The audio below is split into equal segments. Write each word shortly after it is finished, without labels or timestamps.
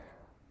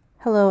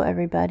Hello,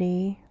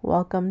 everybody.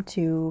 Welcome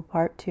to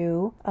part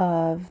two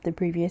of the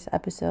previous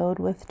episode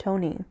with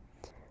Tony.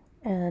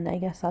 And I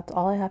guess that's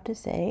all I have to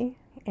say,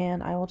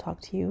 and I will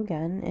talk to you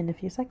again in a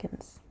few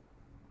seconds.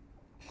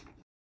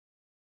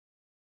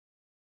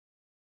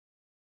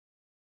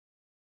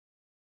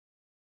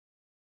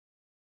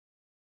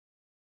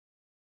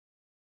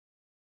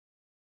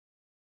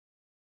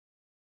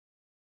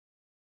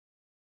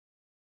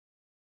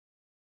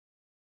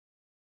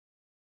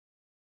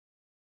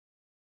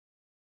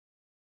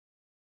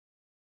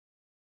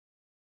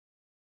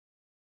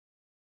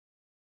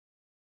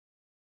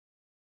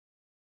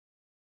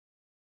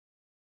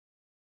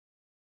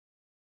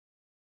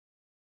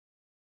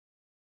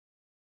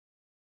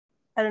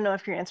 I don't know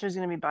if your answer is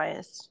going to be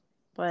biased,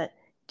 but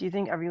do you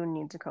think everyone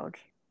needs a coach?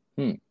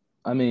 Hmm.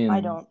 I I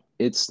mean, don't.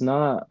 it's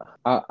not,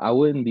 I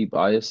wouldn't be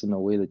biased in the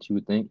way that you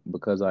would think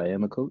because I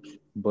am a coach,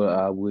 but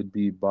I would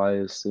be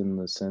biased in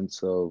the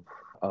sense of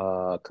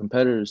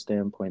competitor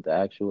standpoint, the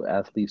actual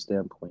athlete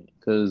standpoint.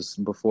 Because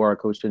before I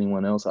coached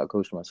anyone else, I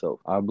coached myself.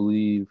 I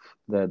believe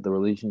that the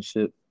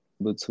relationship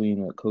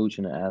between a coach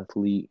and an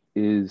athlete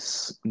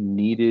is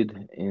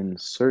needed in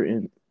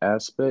certain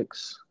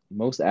aspects.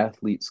 Most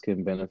athletes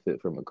can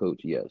benefit from a coach,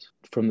 yes.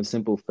 From the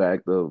simple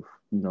fact of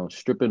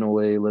stripping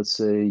away, let's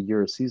say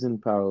you're a seasoned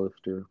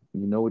powerlifter,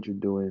 you know what you're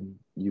doing,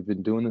 you've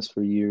been doing this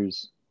for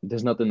years.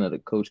 There's nothing that a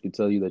coach can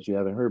tell you that you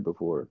haven't heard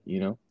before.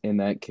 In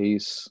that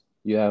case,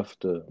 you have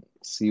to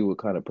see what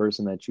kind of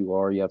person that you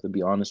are. You have to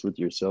be honest with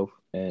yourself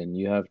and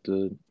you have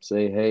to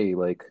say, hey,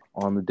 like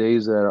on the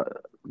days that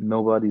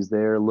nobody's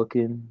there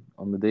looking,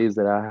 on the days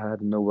that I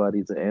had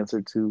nobody to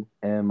answer to,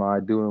 am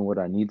I doing what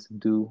I need to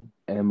do?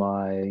 Am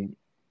I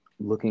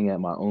looking at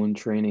my own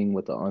training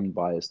with an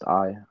unbiased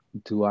eye?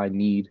 Do I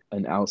need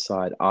an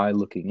outside eye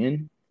looking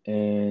in?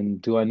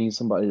 And do I need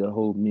somebody to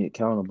hold me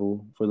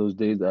accountable for those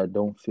days that I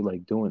don't feel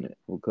like doing it?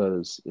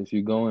 Because if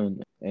you're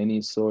going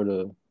any sort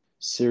of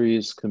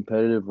serious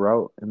competitive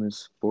route in this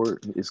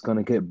sport, it's going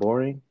to get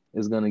boring.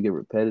 It's going to get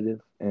repetitive.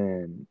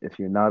 And if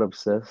you're not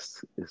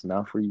obsessed, it's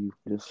not for you.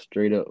 Just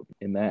straight up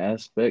in that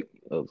aspect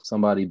of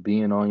somebody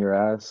being on your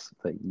ass,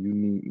 like you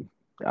need,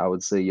 I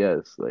would say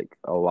yes. Like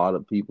a lot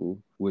of people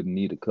would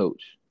need a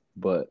coach,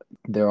 but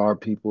there are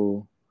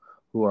people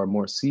who are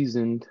more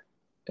seasoned,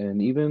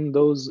 and even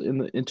those in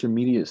the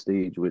intermediate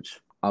stage, which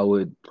I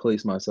would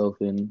place myself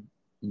in.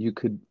 You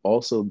could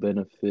also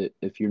benefit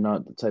if you're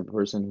not the type of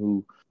person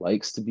who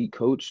likes to be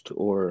coached,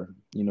 or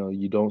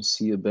you don't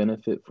see a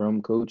benefit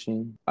from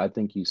coaching. I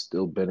think you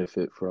still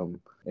benefit from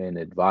an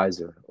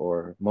advisor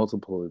or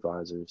multiple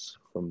advisors,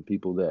 from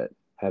people that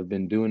have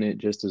been doing it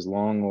just as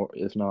long or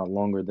if not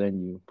longer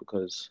than you,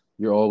 because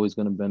you're always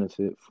going to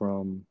benefit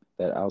from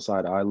that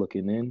outside eye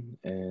looking in,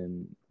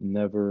 and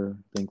never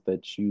think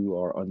that you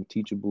are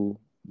unteachable,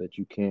 that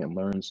you can't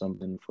learn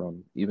something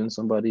from even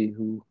somebody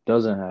who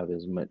doesn't have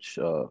as much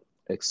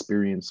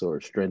experience or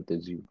strength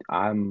as you.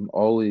 I'm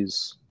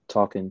always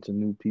talking to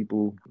new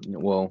people.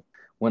 Well,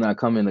 when I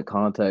come into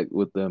contact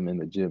with them in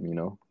the gym,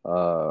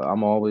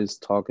 I'm always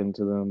talking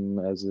to them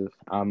as if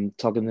I'm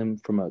talking to them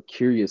from a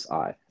curious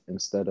eye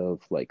instead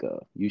of like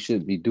you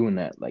should be doing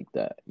that like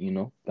that.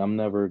 I'm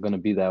never going to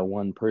be that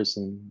one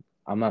person.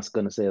 I'm not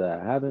going to say that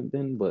I haven't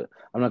been, but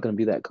I'm not going to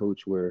be that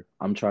coach where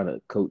I'm trying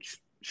to coach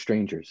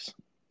strangers.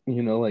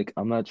 Like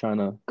I'm not trying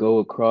to go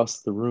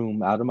across the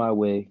room out of my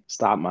way,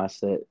 stop my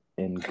set,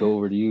 and go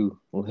over to you.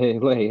 Well, hey,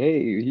 like, hey,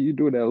 you're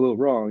doing that a little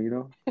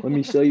wrong. Let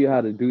me show you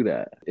how to do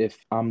that. If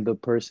I'm the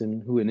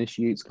person who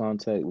initiates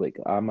contact, like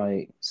I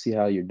might see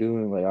how you're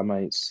doing, like I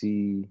might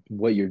see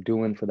what you're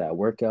doing for that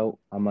workout.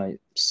 I might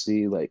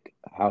see like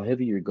how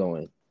heavy you're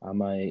going. I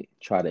might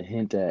try to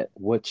hint at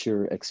what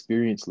your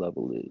experience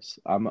level is.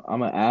 I'm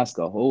gonna ask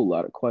a whole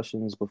lot of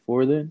questions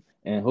before then,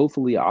 and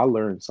hopefully I'll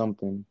learn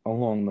something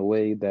along the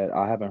way that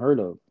I haven't heard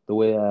of. The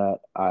way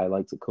I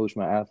like to coach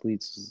my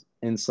athletes is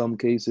in some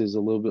cases a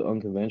little bit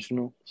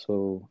unconventional.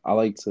 So I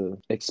like to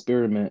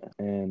experiment,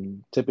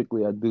 and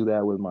typically I do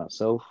that with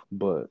myself.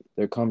 But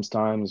there comes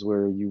times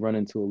where you run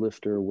into a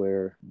lifter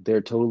where they're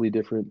totally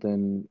different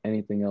than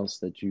anything else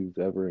that you've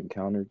ever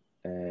encountered,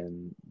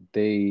 and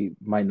they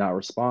might not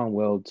respond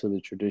well to the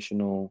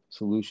traditional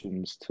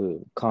solutions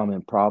to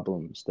common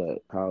problems that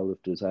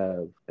powerlifters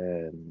have.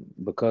 And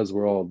because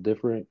we're all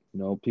different,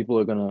 people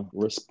are going to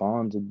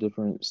respond to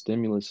different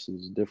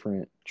stimuluses,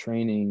 different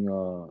training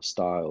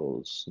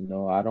styles.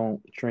 I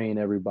don't train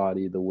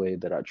everybody the way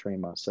that I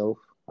train myself.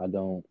 I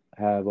don't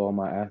have all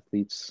my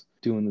athletes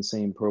doing the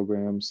same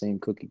program, same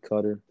cookie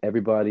cutter.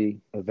 Everybody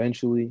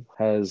eventually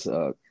has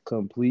a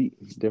complete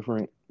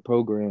different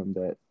program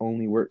that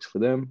only works for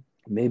them.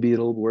 Maybe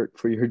it'll work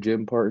for your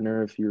gym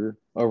partner if you're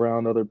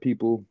around other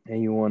people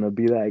and you want to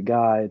be that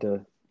guy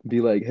to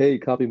be like, hey,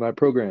 copy my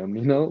program.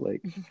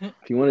 Like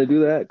if you want to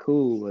do that,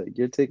 cool. Like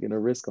you're taking a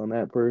risk on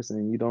that person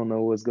and you don't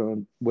know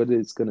what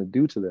it's gonna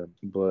do to them.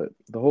 But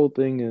the whole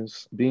thing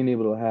is being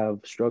able to have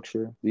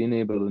structure, being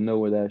able to know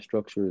where that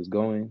structure is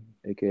going,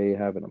 aka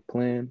having a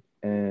plan,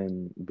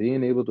 and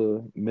being able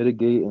to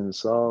mitigate and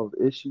solve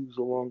issues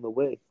along the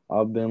way.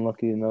 I've been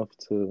lucky enough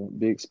to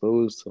be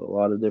exposed to a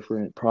lot of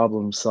different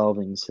problem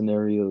solving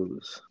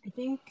scenarios. I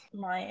think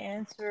my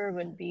answer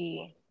would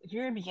be if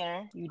you're a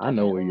beginner, you I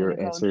know what definitely need a your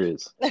coach. answer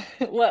is.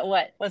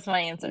 What's my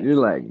answer? You're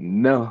like,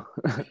 no,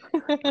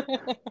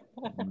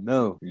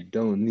 no, you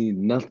don't need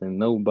nothing,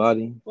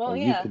 nobody, Well,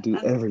 and you yeah, could do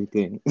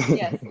everything.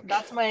 yes,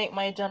 that's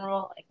my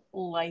general like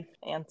life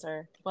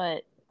answer.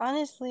 But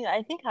honestly,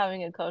 I think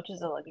having a coach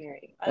is a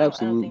luxury.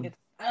 Absolutely.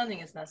 I don't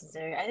think it's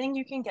necessary. I think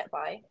you can get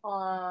by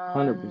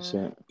on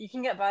 100%. you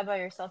can get by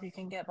yourself. You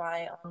can get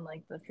by on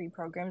like the free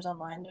programs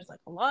online. There's like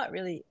a lot of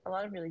really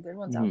good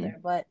ones out Hmm. there.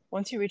 But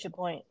once you reach a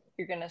point,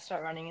 you're gonna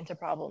start running into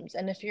problems.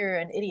 And if you're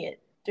an idiot,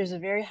 there's a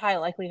very high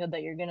likelihood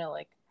that you're gonna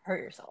like hurt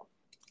yourself.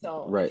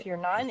 So Right. if you're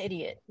not an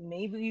idiot,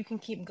 maybe you can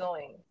keep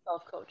going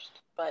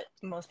self-coached. But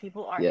most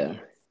people are Yeah.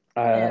 idiots.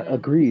 And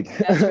Agreed.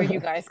 that's where you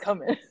guys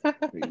come in.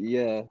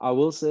 Yeah, I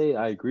will say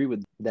I agree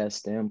with that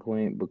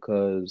standpoint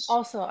because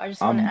Also, I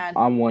just want to I'm add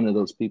I'm one of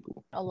those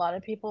people. a lot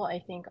of people I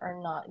think are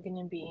not going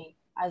to be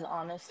as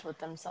honest with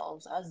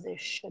themselves as they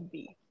should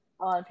be.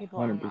 A lot of people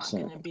are not going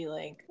 100%. to be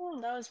like,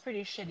 that was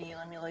pretty shitty.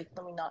 Let me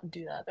not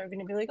do that. They're going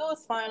to be like, oh,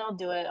 it's fine. I'll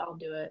do it. I'll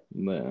do it.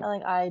 Man, And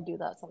like, I do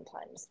that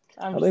sometimes.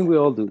 I'm I just think we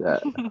all saying. do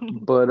that.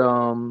 But I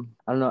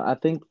don't know. I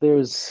think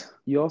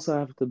you also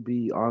have to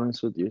be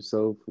honest with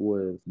yourself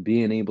with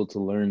being able to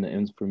learn the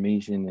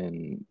information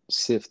and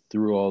sift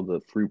through all the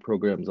free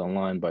programs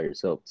online by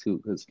yourself too.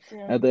 Because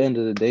Yeah. at the end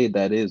of the day,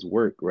 that is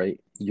work, right?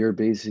 You're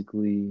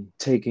basically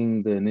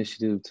taking the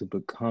initiative to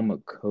become a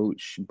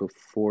coach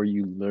before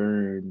you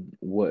learn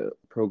what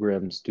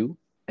programs do,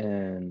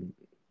 and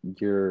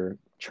you're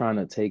trying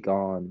to take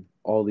on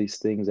all these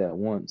things at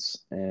once.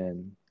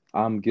 And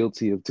I'm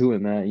guilty of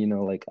doing that.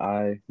 Like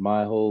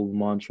my whole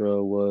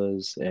mantra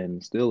was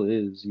and still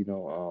is,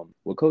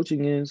 what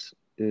coaching is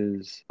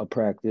a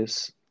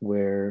practice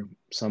where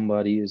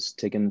somebody is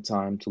taking the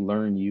time to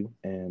learn you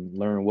and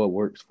learn what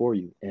works for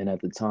you. And at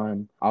the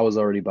time, I was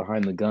already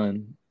behind the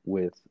gun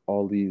with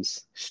all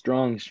these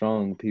strong,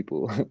 strong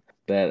people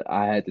that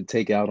I had to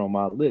take out on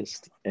my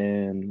list.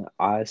 And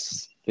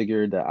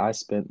figured that I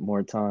spent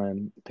more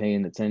time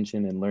paying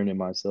attention and learning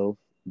myself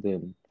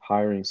than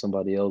hiring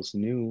somebody else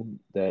new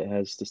that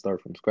has to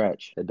start from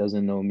scratch, that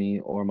doesn't know me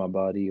or my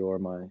body or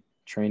my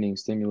training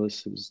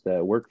stimuluses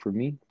that work for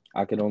me.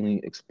 I could only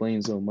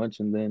explain so much,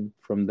 and then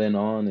from then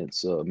on,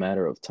 it's a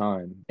matter of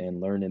time and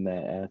learning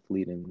that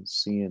athlete and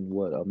seeing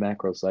what a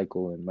macro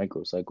cycle and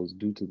micro cycles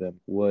do to them,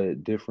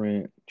 what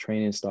different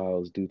training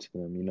styles do to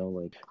them.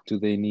 Like, do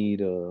they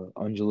need a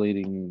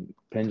undulating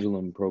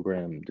pendulum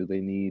program? Do they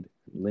need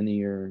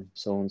linear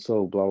so and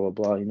so, blah blah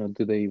blah?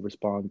 Do they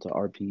respond to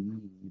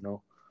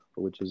RPE?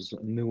 Which is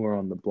newer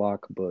on the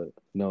block, but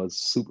it's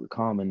super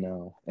common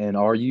now. And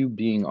are you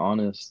being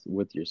honest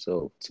with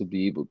yourself to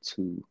be able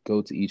to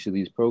go to each of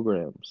these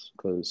programs?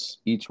 Because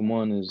each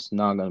one is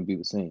not going to be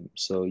the same.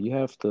 So you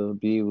have to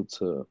be able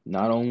to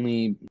not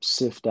only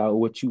sift out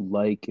what you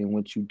like and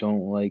what you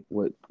don't like,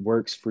 what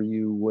works for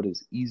you, what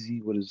is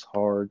easy, what is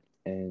hard,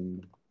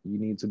 and you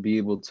need to be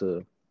able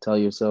to tell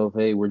yourself,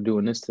 hey, we're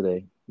doing this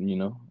today.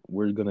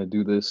 We're going to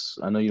do this.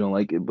 I know you don't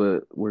like it,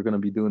 but we're going to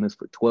be doing this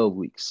for 12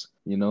 weeks,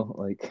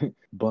 like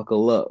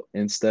buckle up,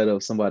 instead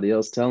of somebody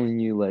else telling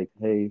you, like,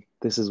 hey,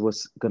 this is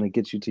what's going to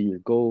get you to your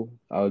goal.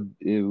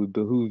 It would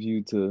behoove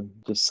you to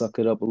just suck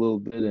it up a little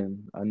bit.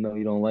 And I know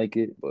you don't like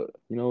it, but,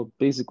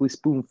 basically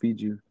spoon feed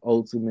you,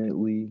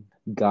 ultimately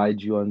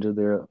guide you under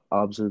their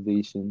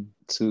observation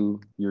to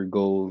your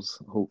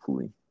goals,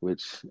 hopefully,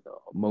 which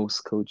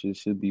most coaches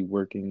should be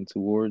working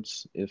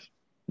towards, if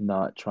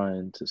not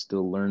trying to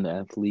still learn the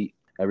athlete.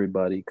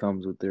 Everybody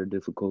comes with their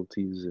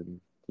difficulties and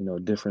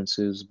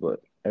differences, but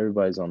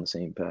everybody's on the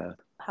same path.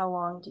 How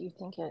long do you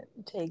think it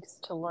takes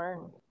to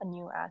learn a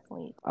new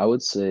athlete? I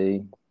would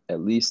say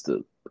at least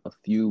a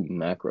few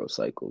macro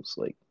cycles.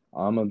 Like,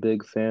 I'm a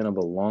big fan of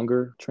a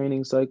longer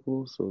training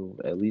cycle, so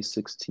at least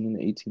 16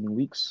 to 18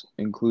 weeks,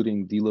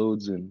 including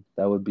deloads, and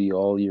that would be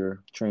all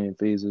your training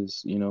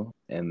phases,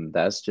 and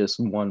that's just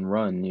one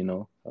run,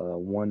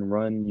 one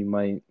run you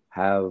might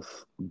have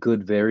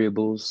good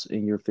variables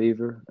in your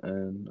favor,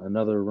 and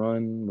another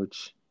run,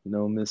 which,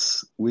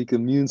 Miss Weak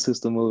Immune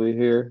System over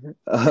here,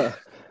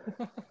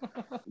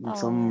 Oh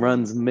some man.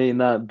 runs may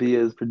not be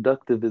as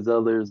productive as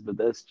others, but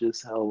that's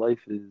just how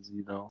life is.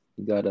 You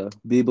gotta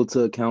be able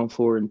to account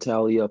for and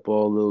tally up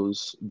all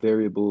those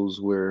variables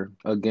where,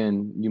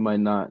 again, you might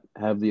not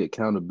have the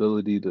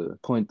accountability to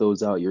point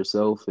those out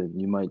yourself, and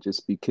you might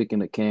just be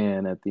kicking a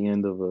can at the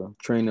end of a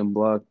training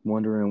block,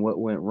 wondering what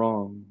went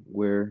wrong,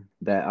 where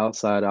that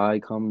outside eye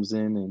comes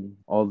in and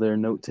all their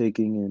note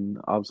taking and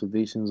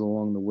observations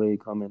along the way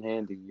come in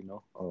handy.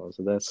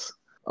 So that's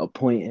a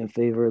point in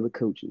favor of the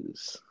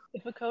coaches.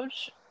 If a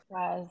coach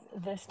has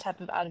this type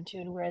of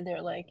attitude where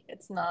they're like,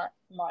 it's not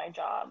my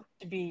job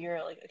to be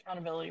your like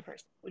accountability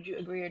person, would you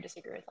agree or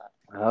disagree with that?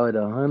 I would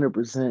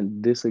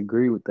 100%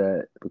 disagree with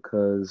that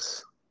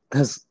because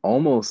that's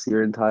almost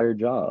your entire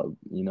job.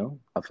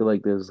 I feel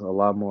like there's a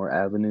lot more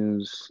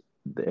avenues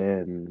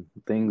and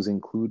things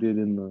included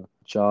in the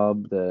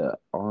job that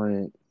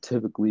aren't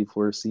typically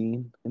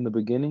foreseen in the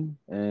beginning.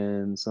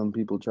 And some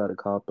people try to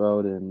cop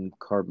out and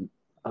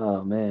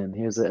oh man,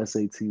 here's a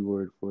SAT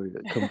word for you.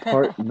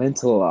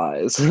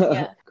 Compartmentalize.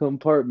 Yeah.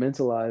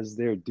 Compartmentalize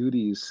their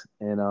duties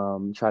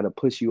and try to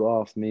push you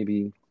off.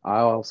 Maybe I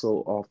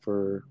also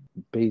offer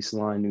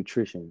baseline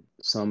nutrition.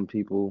 Some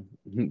people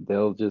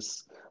they'll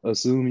just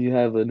assume you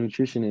have a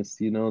nutritionist,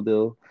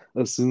 they'll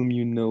assume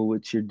you know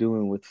what you're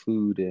doing with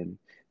food, and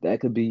that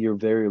could be your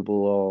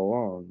variable all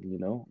along.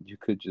 You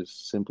could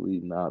just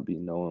simply not be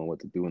knowing what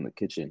to do in the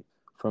kitchen.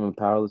 From a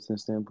powerlifting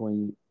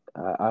standpoint,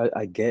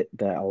 I get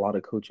that a lot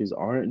of coaches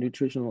aren't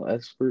nutritional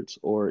experts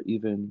or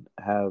even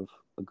have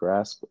a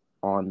grasp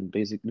on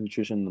basic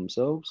nutrition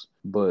themselves,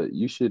 but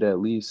you should at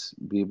least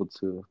be able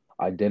to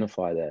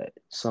identify that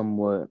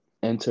somewhat,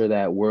 enter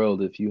that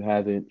world if you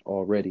haven't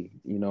already,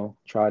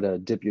 try to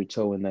dip your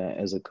toe in that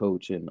as a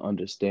coach and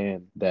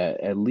understand that,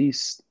 at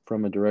least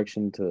from a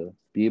direction to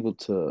be able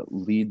to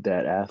lead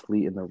that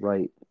athlete in the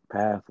right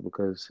path.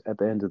 Because at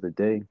the end of the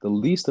day, the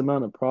least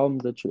amount of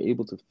problems that you're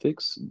able to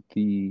fix,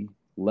 the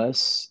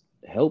less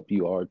help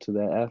you are to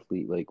that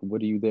athlete. Like,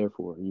 what are you there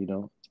for?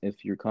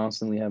 If you're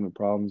constantly having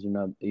problems, you're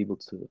not able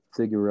to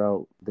figure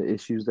out the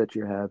issues that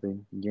you're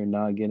having, you're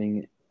not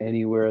getting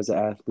anywhere as an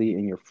athlete,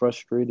 and you're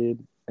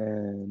frustrated,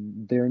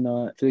 and they're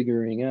not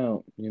figuring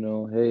out,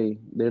 hey,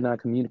 they're not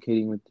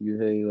communicating with you,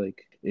 hey,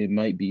 like, it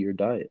might be your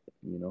diet.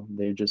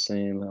 They're just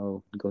saying,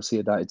 oh, go see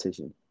a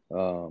dietitian,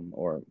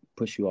 or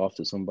push you off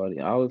to somebody.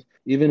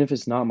 Even if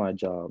it's not my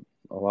job,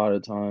 a lot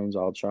of times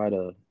I'll try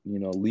to,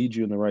 lead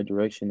you in the right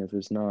direction. If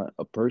it's not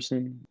a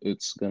person,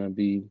 it's gonna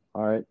be,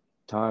 all right,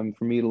 time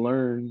for me to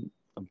learn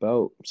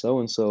about so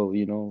and so.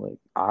 Like,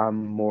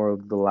 I'm more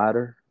of the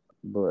latter,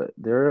 but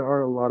there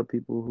are a lot of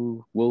people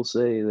who will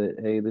say that,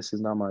 hey, this is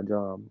not my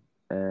job.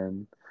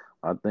 And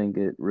I think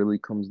it really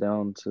comes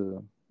down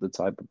to the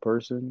type of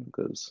person,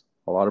 because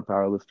a lot of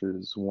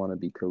powerlifters want to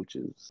be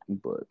coaches,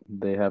 but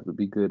they have to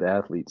be good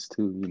athletes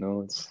too.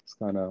 It's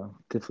kind of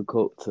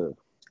difficult to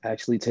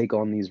actually take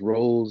on these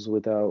roles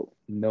without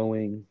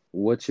knowing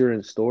what you're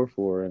in store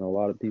for. And a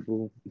lot of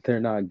people, they're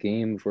not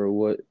game for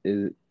what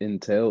it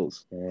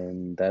entails.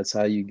 And that's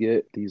how you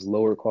get these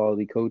lower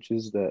quality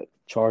coaches that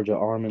charge an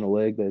arm and a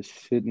leg that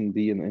shouldn't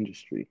be in the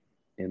industry,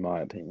 in my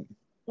opinion.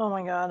 Oh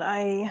my God,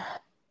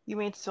 you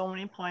made so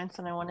many points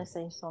and I want to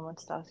say so much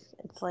stuff.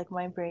 It's like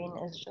my brain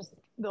is just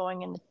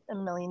going in a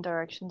million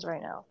directions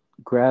right now.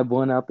 Grab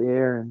one out the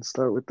air and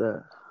start with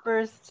that.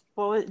 First,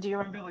 do you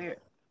remember what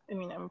I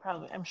mean,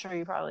 I'm sure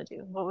you probably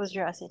do. What was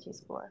your SAT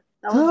score?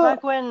 That was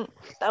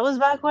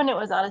back when it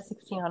was out of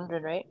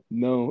 1600, right?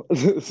 No.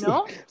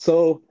 No?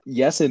 So,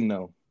 yes and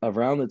no.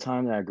 Around the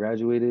time that I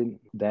graduated,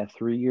 that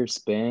 3 year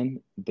span,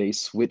 they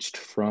switched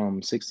from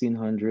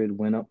 1600,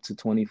 went up to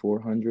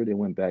 2400, and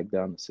went back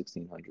down to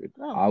 1600.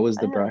 No, I was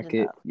I the didn't know they did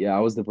bracket. that. Yeah, I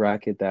was the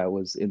bracket that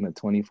was in the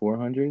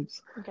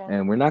 2400s. Okay.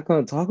 And we're not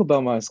going to talk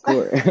about my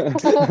score.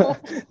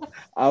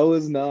 I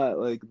was not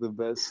like the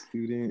best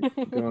student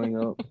growing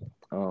up.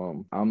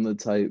 I'm the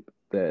type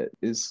that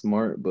is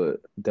smart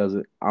but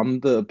doesn't. I'm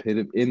the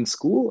epitome in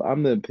school.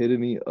 I'm the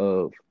epitome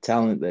of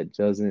talent that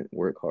doesn't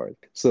work hard.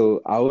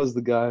 So I was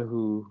the guy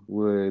who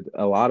would.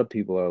 A lot of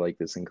people are like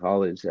this in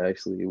college,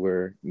 actually,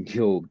 where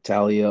you'll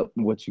tally up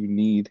what you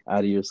need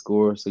out of your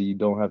score so you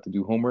don't have to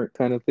do homework,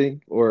 kind of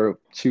thing, or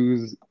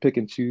pick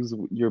and choose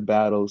your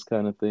battles,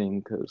 kind of thing.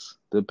 Because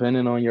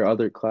depending on your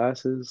other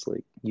classes,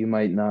 like, you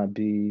might not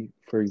be.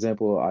 For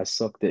example, I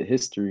sucked at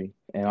history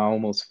and I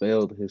almost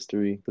failed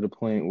history to the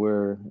point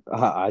where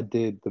I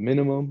did the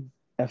minimum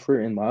effort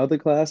in my other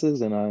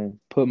classes, and I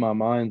put my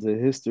mind to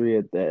history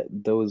at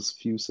those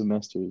few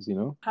semesters.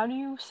 How do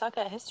you suck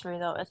at history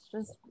though? It's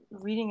just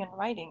reading and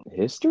writing.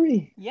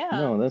 History? Yeah.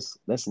 No,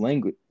 that's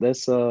language.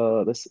 That's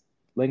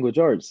language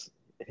arts.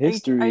 Are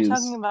History you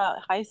talking is, about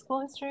high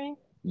school history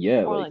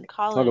yeah, or like, like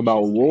talk college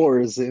about history?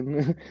 wars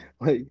and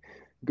like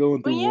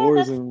going But through yeah,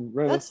 wars that's and that's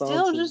Renaissance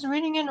still and just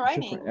reading and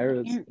different writing.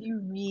 eras. You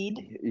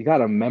read You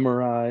gotta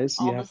memorize.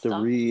 You all the have to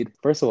stuff. read.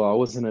 First of all, I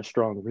wasn't a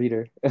strong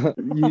reader. Yeah,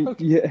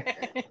 Okay.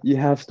 you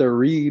have to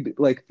read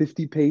like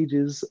 50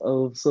 pages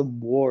of some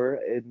war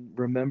and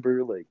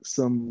remember like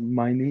some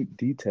minute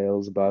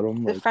details about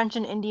them. The Like, French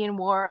and Indian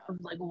War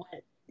of like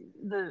what?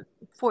 The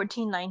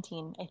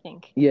 1419, I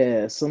think.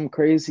 yeah, some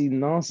crazy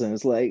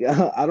nonsense. Like,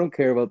 I don't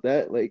care about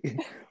that. Like,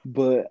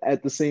 but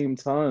at the same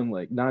time,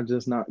 like, not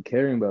just not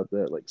caring about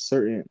that, like,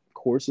 certain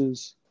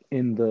courses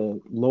in the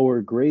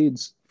lower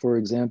grades, for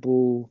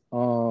example,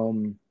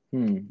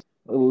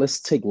 let's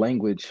take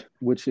language,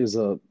 which is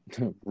a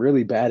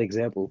really bad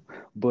example,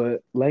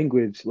 but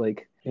language,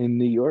 like, in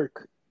New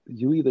York,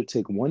 you either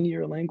take 1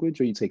 year of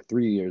language or you take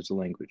 3 years of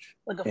language.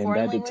 Like a And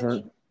foreign that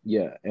language?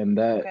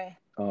 Okay.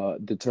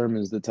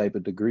 determines the type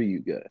of degree you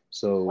get.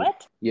 So,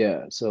 What?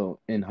 yeah, so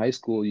in high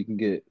school, you can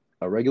get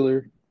a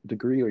regular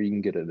degree or you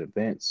can get an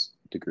advanced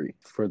degree.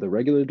 For the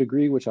regular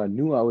degree, which I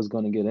knew I was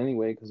going to get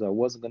anyway, because I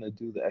wasn't going to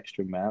do the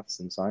extra maths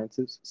and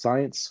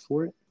science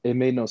for it. It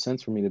made no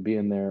sense for me to be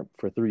in there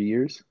for 3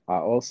 years. I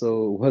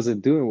also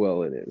wasn't doing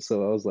well in it.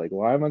 So I was like,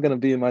 why am I going to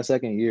be in my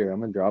second year? I'm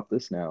going to drop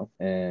this now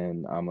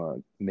and I'm going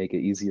to make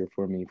it easier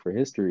for me for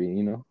history,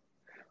 you know?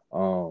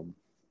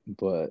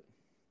 But,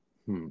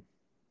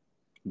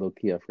 low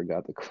key, I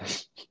forgot the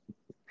question.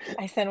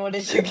 I said, what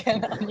did you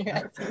get on your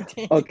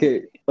SAT?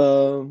 Okay,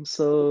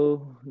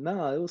 so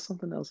nah, it was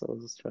something else I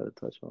was just trying to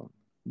touch on.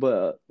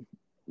 But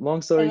long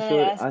And story then I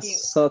short, I asked you,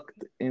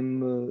 sucked in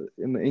the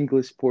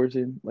English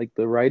portion, like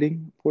the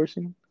writing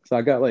portion. So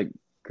I got like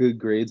good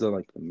grades on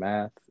like the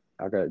math.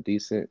 I got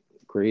decent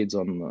grades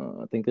on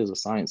I think there's a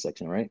science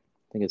section, right?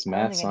 I think it's I don't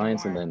math, think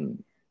science, and anymore.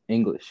 then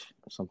English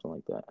or something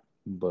like that.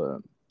 But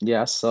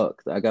yeah, I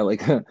sucked. I got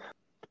like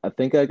I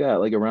think I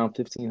got like around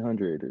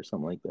 1,500 or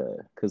something like that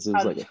because it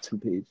was like a 2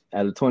 page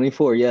out of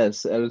 24.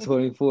 Yes, out of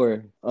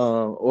 24.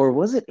 Or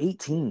was it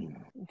 18?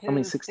 I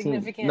mean The 16.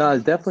 significant No,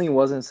 it definitely difference.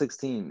 wasn't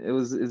 16.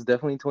 It's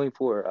definitely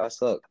 24. I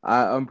suck.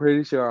 I'm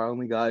pretty sure I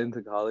only got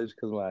into college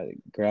because my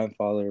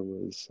grandfather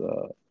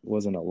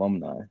was an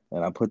alumni,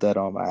 and I put that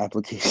on my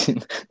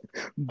application.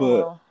 Oh,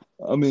 But well.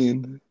 I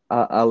mean,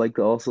 I like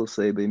to also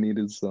say they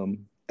needed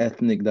some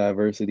ethnic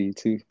diversity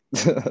too.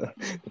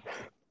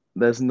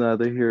 That's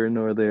neither here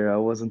nor there. I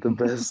wasn't the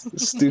best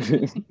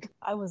student.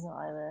 I wasn't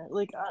either.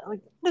 Like,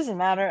 it doesn't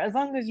matter. As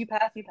long as you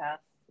pass, you pass.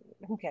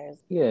 Who cares?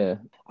 Yeah,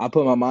 I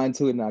put my mind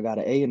to it and I got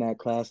an A in that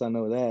class. I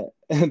know that.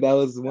 And that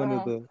was one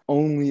of Uh, the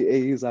only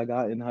A's I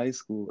got in high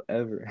school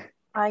ever.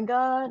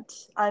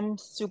 I'm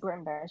super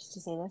embarrassed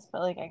to say this,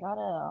 but like,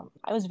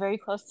 I was very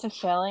close to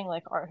failing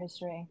like art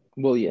history.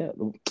 Well, yeah,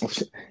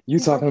 you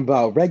talking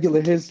about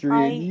regular history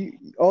and I you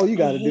all you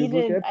got to do is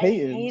look at I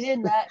Peyton's.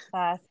 hated that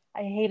class.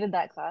 I hated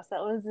that class.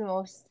 That was the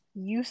most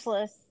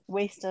useless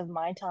waste of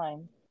my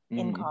time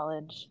in Mm,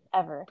 college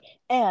ever.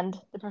 And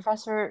the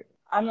professor,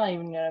 I'm not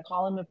even gonna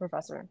call him a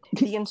professor.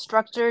 The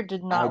instructor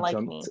did not like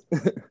adjunct. me.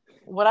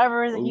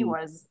 Whatever that he Oh,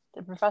 was,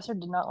 the professor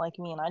did not like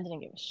me, and I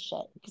didn't give a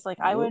shit. Because like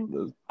well,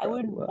 that's I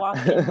would walk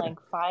in probably like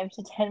 5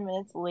 to 10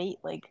 minutes late,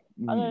 like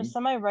on a mm.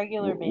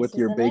 semi-regular With basis,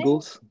 your and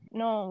bagels?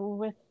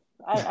 no,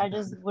 I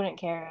just wouldn't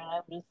care, and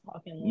I would just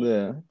walk in late.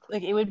 Yeah.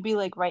 Like it would be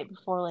like right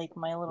before like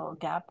my little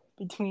gap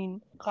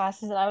between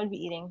classes that I would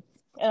be eating.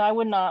 And I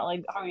would not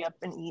like hurry up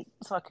and eat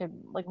so I could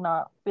like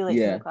not be late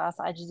for the Yeah. class.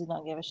 I just did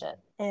not give a shit.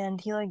 And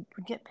he like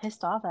would get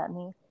pissed off at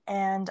me.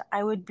 And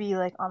I would be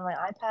like on my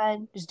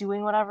iPad just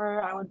doing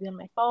whatever. I would be on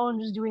my phone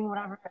just doing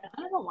whatever. And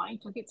I don't know why he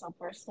took it so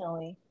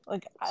personally.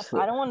 Like if So,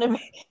 I don't want to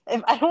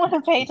if I don't want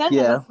to pay attention,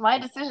 yeah. that's my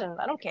decision.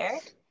 I don't care.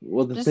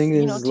 Well, the Just, thing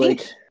is, like,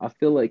 teach. I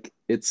feel like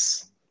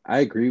I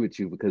agree with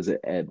you because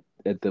at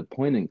the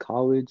point in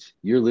college,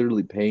 you're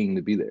literally paying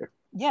to be there.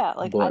 Yeah,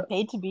 like I But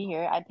paid to be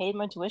here. I paid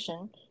my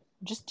tuition.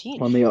 Just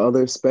on teach. the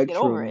other Get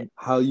over it. spectrum,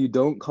 how you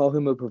don't call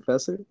him a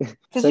professor,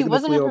 Because he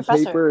wasn't technically a on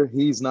professor. paper,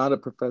 he's not a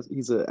professor,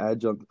 he's an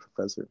adjunct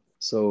professor.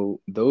 So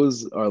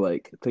those are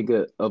like, think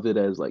of it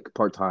as like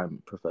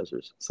part-time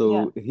professors. Yeah.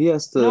 So he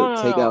has No, to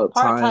no, take no. out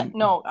Part time. time.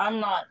 No, I'm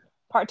not.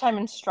 Part time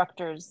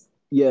instructors.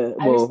 Yeah,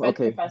 I well, respect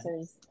okay.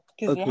 professors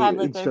because they have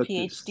Okay, like their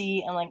instructors.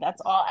 PhD and like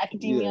that's all Yeah.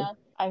 academia.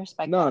 I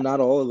respect No, that. not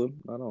all of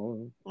them. Not all of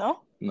them. No?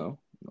 No, no,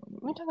 no,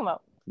 What are you no. talking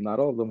about? Not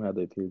all of them have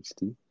their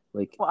PhD.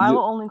 Like Well, I you,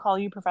 will only call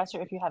you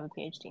professor if you have a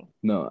PhD.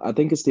 no, I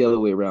think it's the other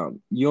way around.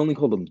 You only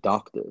call them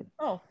doctor.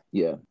 Oh,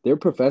 Yeah, they're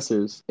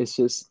professors. It's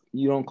just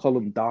you don't call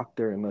them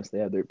doctor unless they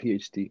have their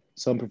PhD.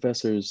 Some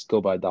professors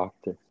go by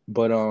doctor.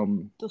 But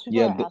those people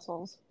yeah, are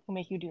assholes who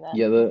make you do that.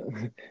 yeah,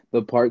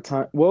 the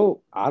part-time.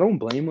 Well, I don't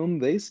blame them.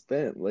 They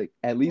spent like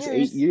at least You're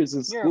 8 years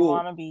in you're a school.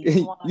 wannabe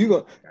You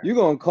doctor.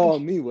 gonna call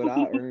me what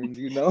I earned,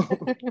 you know?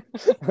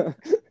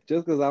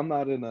 Just because I'm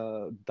not in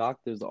a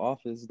doctor's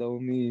office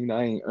don't mean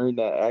I ain't earned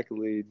that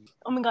accolade.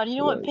 Oh my god, you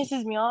know what Like,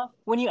 pisses me off?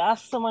 When you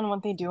ask someone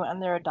what they do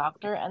and they're a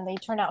doctor and they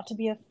turn out to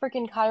be a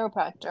freaking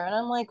chiropractor and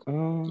I'm like,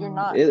 you're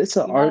not. it's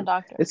a You're not a art.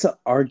 doctor. It's an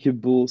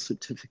arguable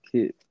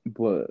certificate,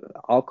 but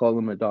I'll call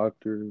him a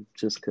doctor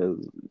just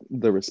because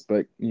the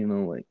respect. You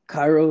know, like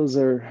chiros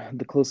are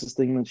the closest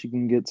thing that you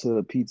can get to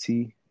a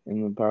PT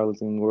in the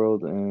powerlifting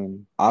world,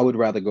 and I would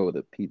rather go with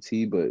a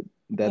PT, but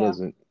that Yeah,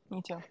 doesn't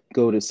me too.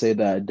 go to say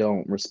that I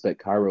don't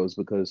respect chiros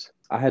because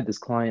I had this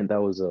client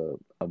that was a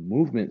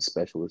movement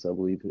specialist, I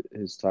believe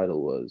his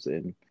title was,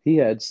 and he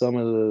had some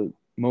of the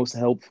most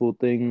helpful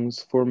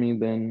things for me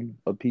than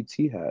a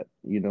PT had,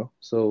 you know?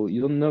 So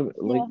you'll never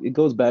like Yeah. it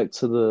goes back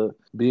to the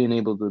being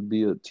able to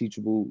be a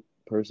teachable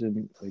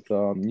person. Like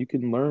you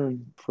can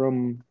learn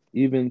from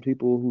even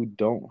people who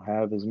don't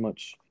have as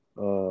much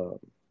uh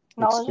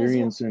Knowledge is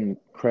you. experience and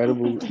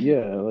credible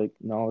like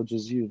knowledge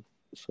as you.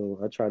 So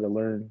I try to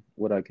learn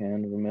what I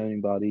can from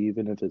anybody,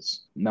 even if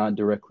it's not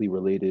directly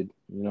related.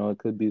 You know, it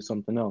could be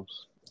something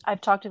else. I've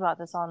talked about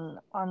this on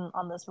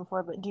this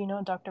before, but do you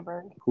know Dr.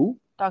 Berg? Who?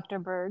 Dr.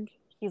 Berg.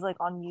 He's like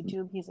on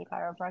YouTube. He's a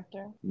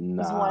chiropractor.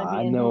 He's a Nah,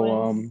 wannabe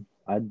influence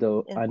I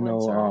know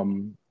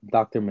influencer.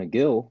 Dr.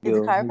 McGill. He's a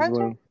He's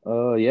chiropractor?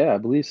 Yeah, I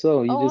believe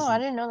so. He Oh, wow, just I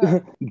didn't know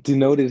that.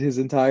 denoted his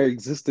entire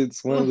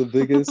existence. One of the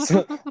biggest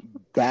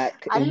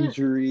back I didn't.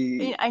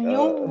 injury. I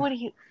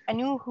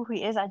knew who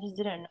he is. I just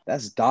didn't know.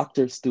 That's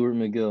Dr. Stuart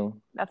McGill.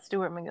 That's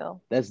Stuart McGill,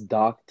 That's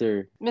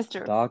Doctor.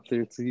 Mister.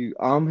 Doctor to you.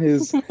 I'm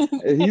his.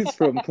 He's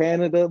from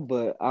Canada,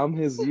 but I'm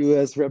his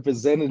U.S.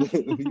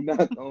 representative. You're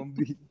not gonna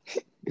be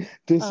Oh my god.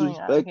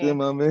 disrespecting Okay.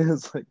 my man.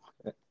 It's like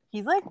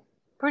He's like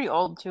pretty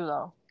old too,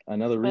 though.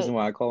 another reason But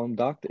why I call him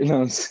Doctor.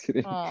 No, I'm just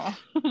kidding. oh.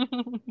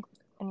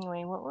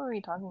 Anyway, what were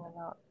we talking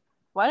about?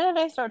 Why did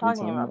I start We're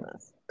talking talking about about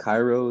this?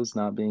 Kairos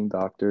not being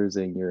doctors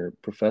and your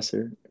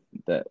professor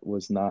that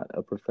was not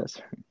a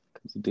professor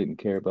because he didn't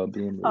care about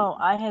being late. Oh,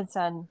 I had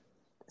said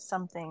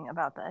something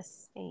about the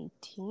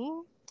SAT.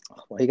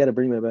 Why you got to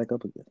bring that back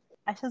up again?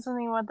 I said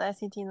something about the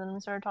SAT, then we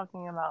started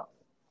talking about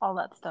all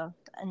that stuff,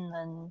 and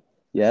then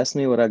You asked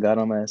me what I got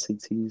on my I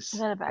SATs.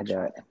 had to I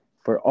got, backtrack.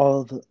 for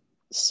all the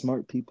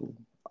smart people,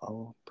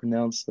 I'll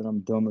pronounce that I'm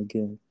dumb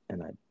again,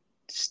 and I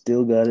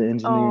still got an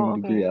engineering Oh,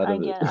 degree okay. out I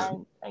of it. get.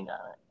 I got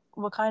it.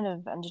 What kind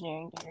of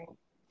engineering degree?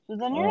 So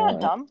then you're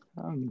not dumb.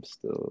 I'm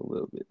still a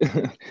little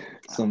bit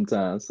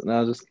sometimes. No, I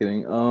was just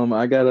kidding.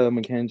 I got a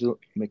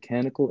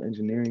mechanical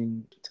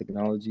engineering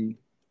technology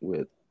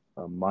with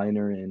a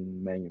minor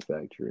in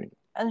manufacturing.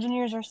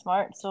 Engineers are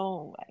smart,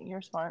 so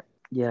you're smart.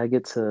 Yeah, I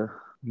get to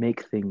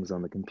make things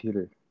on the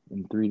computer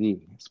in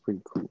 3D. It's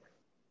pretty cool.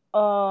 Oh,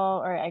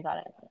 all right. I got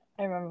it.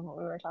 I remember what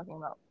we were talking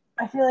about.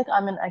 I feel like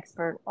I'm an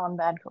expert on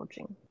bad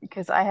coaching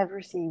because I have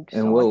received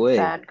In so what much way?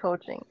 bad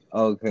coaching.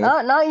 Okay.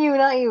 Not you,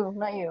 not you,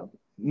 not you.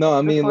 No,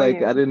 I mean, Before like,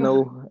 I you. didn't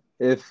know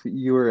if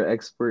you were an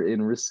expert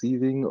in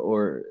receiving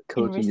or In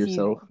coaching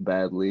yourself receiving,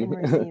 badly. in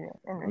receiving,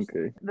 in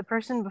receiving. Okay. The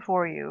person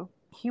before you,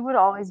 he would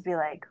always be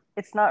like,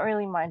 it's not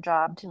really my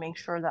job to make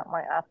sure that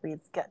my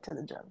athletes get to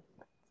the gym.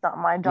 It's not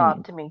my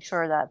job to make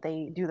sure that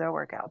they do their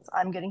workouts.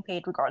 I'm getting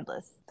paid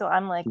regardless. So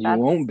I'm like, You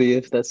won't be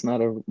if that's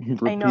not a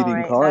I know, repeating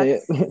right?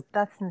 client.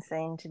 That's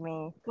insane to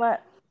me.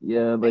 But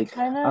Yeah, I like,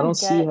 kind I don't of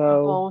see get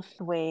how. both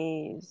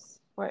ways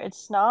where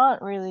it's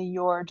not really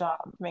your job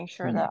to make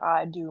sure Mhm. that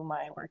I do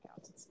my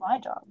workouts. It's my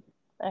job.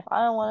 And if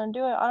I don't want to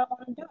do it, I don't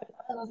want to do it.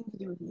 That has nothing to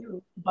do with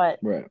you. But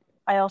Right.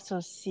 I also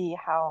see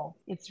how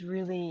it's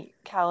really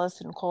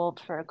callous and cold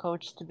for a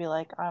coach to be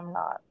like, I'm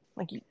not,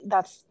 like,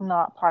 that's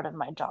not part of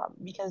my job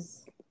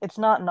because it's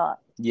not.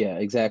 Yeah,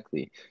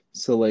 exactly.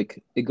 So,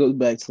 like, it goes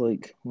back to,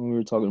 like, when we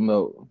were talking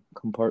about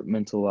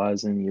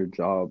compartmentalizing your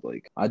job.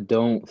 Like, I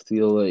don't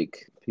feel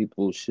like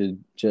people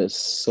should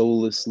just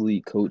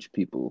soullessly coach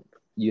people.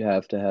 You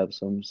have to have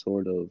some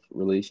sort of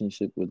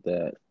relationship with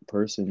that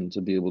person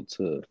to be able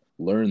to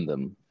learn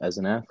them as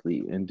an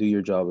athlete and do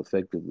your job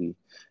effectively.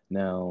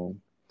 Now,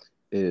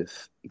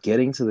 if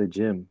getting to the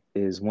gym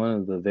is one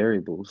of the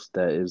variables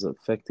that is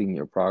affecting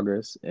your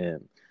progress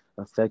and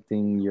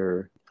affecting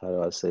your, how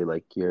do I say,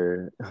 like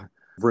your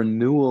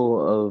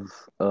renewal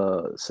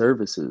of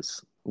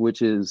services,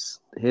 which is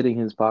hitting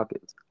his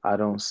pockets. I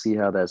don't see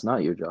how that's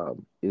not your job.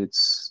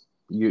 It's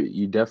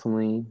you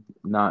definitely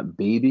not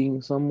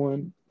babying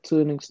someone to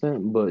an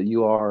extent, but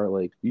you are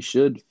like you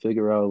should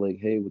figure out like,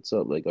 hey, what's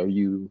up? Like, are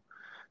you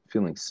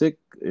feeling sick?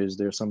 Is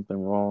there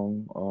something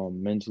wrong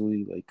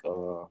mentally? Like,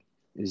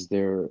 is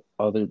there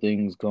other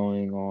things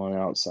going on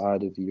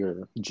outside of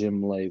your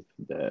gym life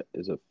that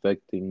is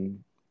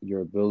affecting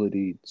your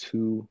ability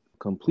to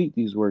complete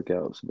these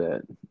workouts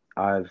that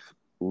I've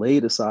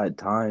laid aside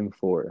time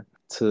for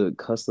to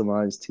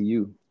customize to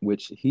you,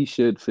 which he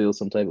should feel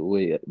some type of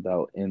way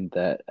about in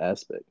that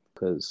aspect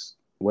because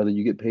whether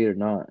you get paid or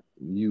not,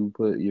 you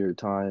put your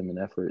time and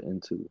effort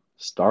into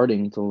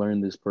starting to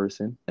learn this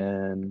person,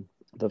 and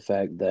the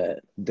fact that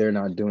they're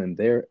not doing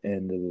their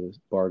end of the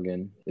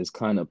bargain is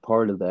kind of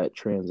part of that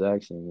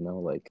transaction, you know,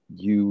 like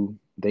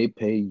they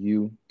pay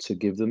you to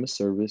give them a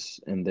service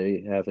and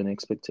they have an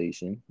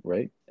expectation,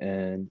 right?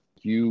 And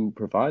you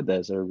provide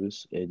that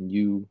service and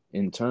you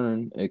in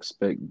turn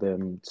expect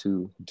them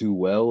to do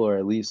well or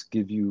at least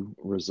give you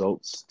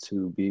results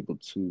to be able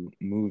to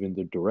move in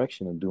the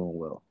direction of doing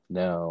well.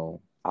 Now,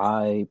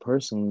 I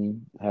personally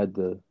had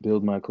to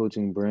build my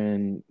coaching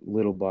brand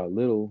little by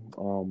little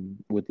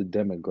with the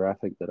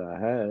demographic that I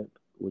had,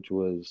 which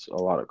was a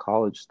lot of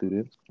college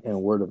students and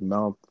word of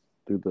mouth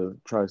through the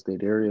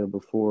tri-state area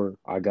before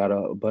I got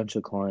a bunch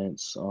of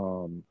clients.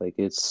 Like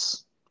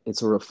it's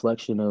a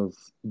reflection of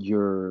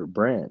your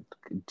brand.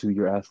 Do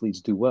your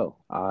athletes do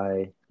well?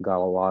 I got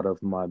a lot of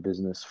my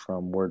business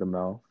from word of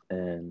mouth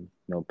and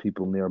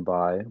people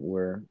nearby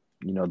where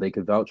they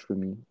could vouch for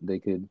me. They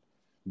could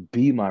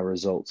be my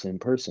results in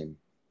person,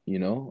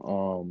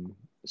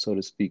 so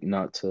to speak,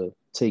 not to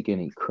take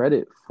any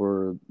credit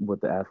for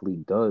what the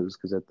athlete does,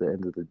 because at the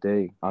end of the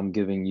day, I'm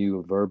giving you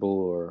a verbal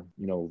or,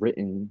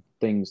 written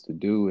things to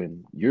do,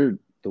 and you're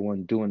the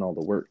one doing all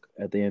the work.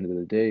 At the end of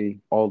the day,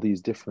 all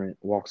these different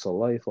walks of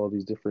life, all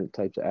these different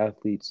types of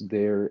athletes,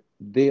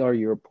 they are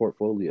your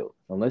portfolio.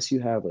 Unless you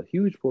have a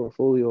huge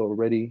portfolio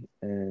already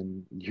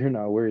and you're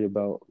not worried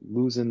about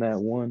losing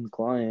that one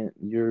client,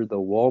 you're the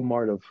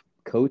Walmart of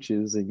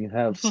coaches and you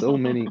have so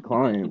many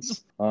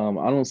clients, I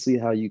don't see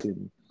how you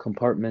can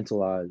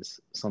compartmentalize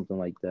something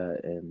like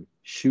that and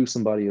shoo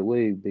somebody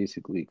away,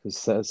 basically,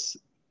 because that's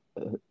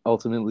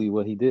ultimately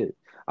what he did.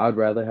 I'd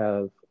rather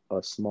have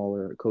a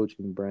smaller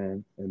coaching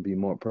brand and be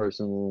more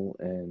personal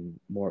and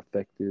more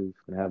effective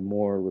and have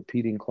more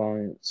repeating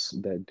clients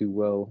that do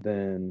well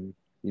than,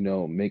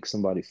 make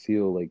somebody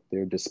feel like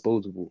they're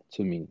disposable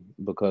to me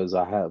because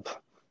I have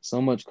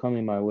so much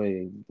coming my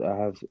way. I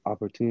have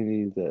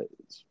opportunities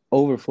that's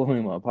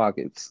overflowing my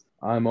pockets.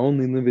 I'm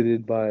only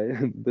limited by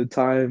the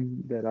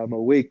time that I'm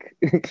awake.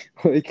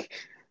 Like,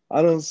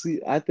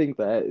 I think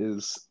that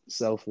is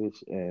selfish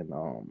and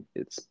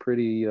it's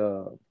pretty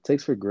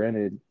takes for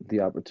granted the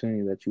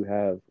opportunity that you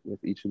have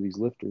with each of these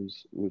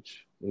lifters,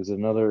 which is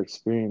another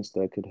experience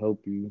that could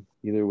help you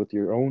either with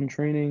your own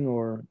training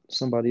or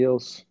somebody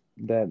else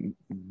that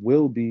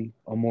will be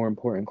a more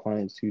important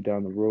client to you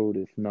down the road,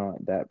 if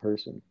not that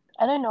person.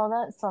 And I know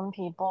that some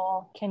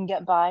people can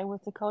get by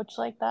with a coach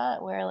like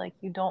that, where like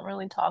you don't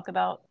really talk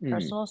about Mm,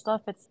 personal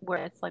stuff. It's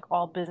where it's like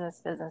all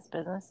business, business,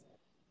 business,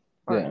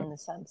 or yeah. in the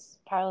sense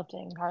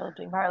powerlifting,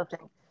 powerlifting,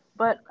 powerlifting.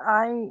 But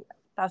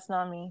that's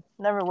not me.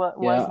 Never was,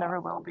 Yeah, never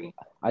will be.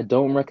 I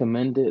don't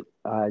recommend it.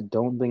 I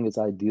don't think it's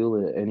ideal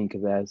at any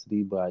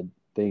capacity, but I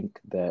think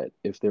that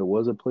if there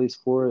was a place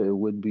for it, it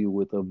would be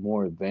with a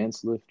more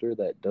advanced lifter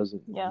that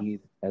doesn't Yeah,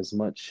 need as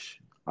much.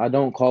 I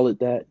don't call it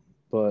that,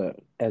 but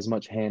as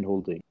much hand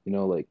holding,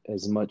 like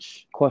as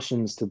much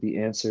questions to be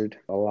answered,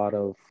 a lot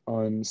of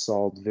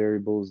unsolved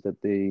variables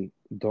that they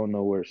don't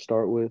know where to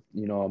start with.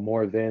 A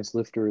more advanced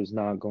lifter is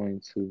not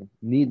going to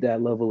need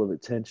that level of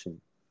attention.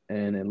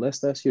 And unless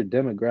that's your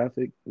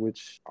demographic,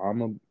 which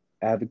I'm a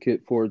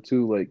advocate for it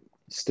too, like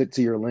stick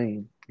to your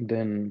lane,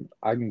 then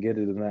I can get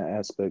it in that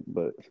aspect.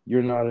 But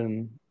you're not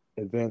an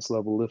advanced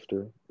level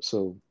lifter.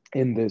 So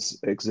in this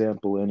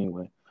example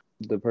anyway,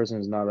 the person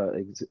is not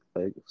a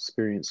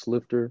experienced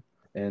lifter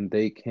and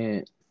they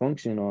can't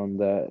function on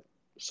that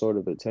sort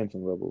of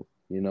attention level.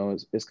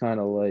 It's kind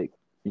of like,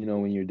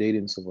 when you're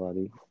dating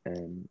somebody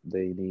and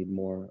they need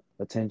more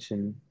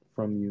attention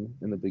from you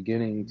in the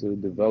beginning to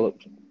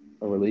develop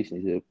a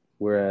relationship.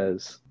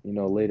 Whereas,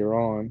 later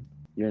on,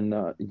 you're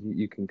not,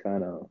 you can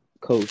kind of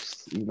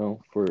coast,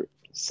 for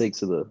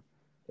sakes of the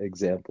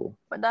example.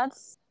 but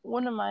that's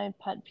one of my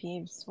pet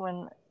peeves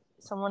when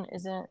someone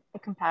isn't a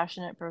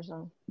compassionate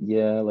person.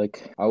 Yeah,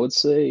 like I would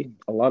say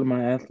a lot of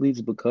my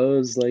athletes,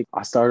 because like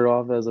I started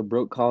off as a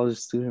broke college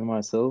student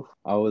myself,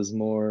 I was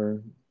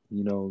more,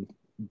 you know,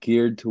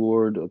 geared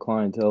toward a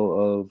clientele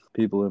of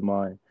people in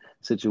my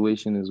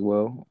situation as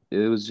well.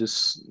 It was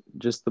just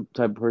the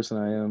type of person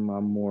I am.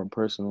 I'm more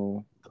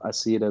personal. I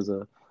see it as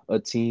a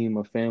team,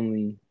 a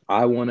family.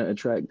 I want to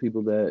attract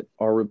people that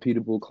are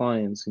repeatable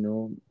clients,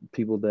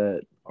 people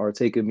that are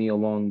taking me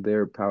along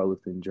their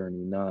powerlifting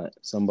journey, not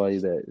somebody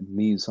that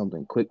needs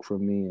something quick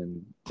from me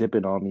and dip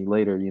it on me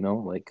later,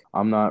 Like,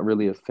 I'm not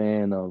really a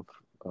fan of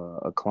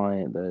a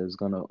client that is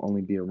going to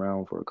only be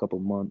around for a couple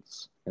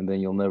months and then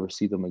you'll never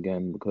see them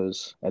again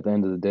because at the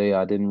end of the day,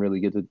 I didn't really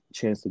get the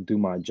chance to do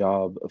my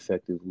job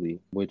effectively,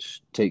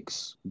 which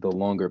takes the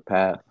longer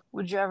path.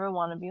 Would you ever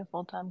want to be a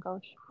full-time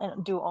coach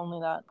and do only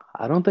that?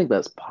 I don't think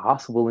that's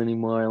possible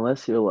anymore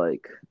unless you're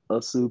like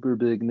a super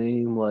big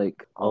name,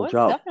 like Oh, I'll it's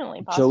drop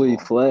definitely Joey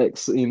possible.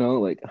 Flex,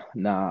 like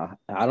nah,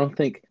 I don't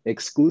think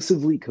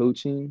exclusively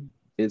coaching,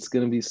 it's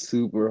gonna be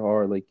super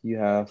hard. Like you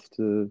have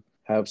to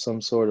have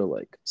some sort of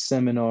like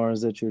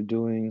seminars that you're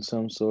doing,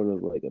 some sort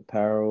of like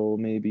apparel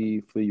maybe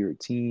for your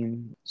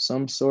team,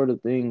 some sort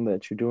of thing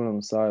that you're doing on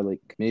the side. Like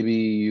maybe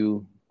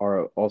you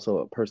are also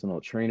a personal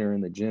trainer in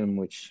the gym,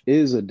 which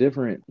is a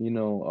different,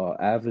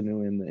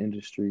 avenue in the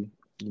industry.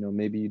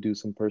 Maybe you do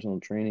some personal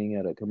training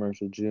at a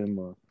commercial gym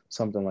or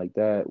something like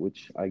that,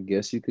 which I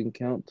guess you can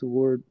count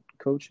toward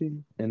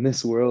coaching. In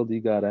this world, you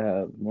got to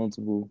have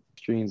multiple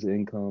streams of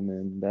income,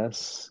 and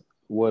that's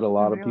what a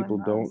lot of people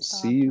Everyone don't has to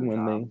have see two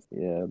when jobs.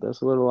 yeah,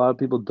 that's what a lot of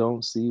people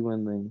don't see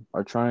when they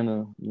are trying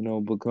to,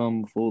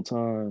 become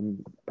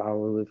full-time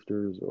power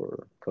lifters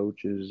or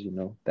coaches,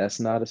 That's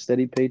not a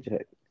steady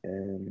paycheck.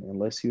 And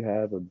unless you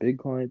have a big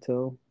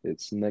clientele,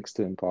 it's next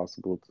to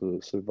impossible to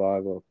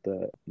survive off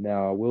that.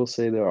 Now, I will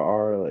say there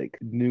are like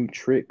new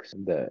tricks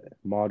that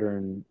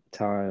modern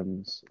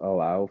times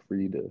allow for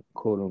you to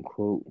quote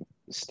unquote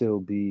still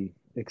be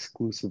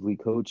exclusively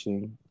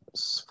coaching.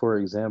 For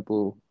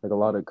example, like a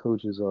lot of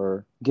coaches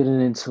are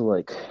getting into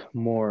like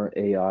more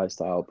AI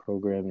style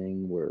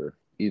programming where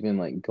even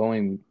like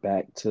going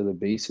back to the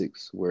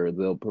basics where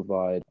they'll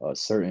provide a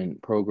certain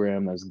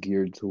program that's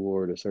geared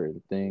toward a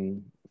certain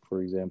thing.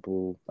 For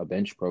example, a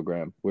bench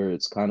program where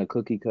it's kind of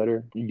cookie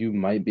cutter. You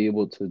might be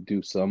able to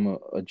do some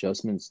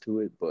adjustments to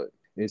it, but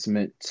it's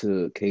meant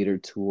to cater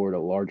toward a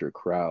larger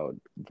crowd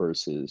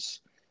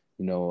versus,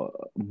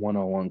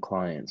 one-on-one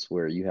clients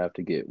where you have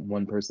to get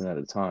one person at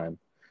a time.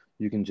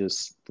 You can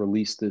just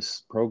release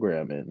this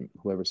program and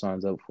whoever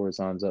signs up for it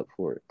signs up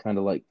for it. Kind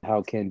of like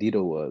how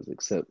Candido was,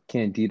 except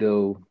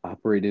Candido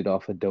operated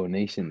off of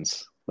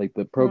donations. Like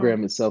the Hmm.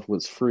 program itself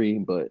was free,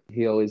 but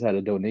he always had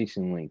a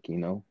donation link.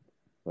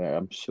 Well,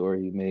 I'm sure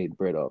he made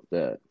bread off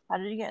that. How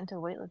did you get into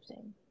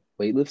weightlifting?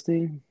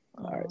 Weightlifting?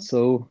 All right, Mm.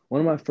 so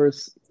one of my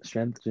first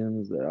strength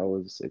gyms that I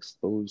was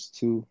exposed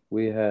to,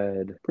 we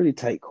had pretty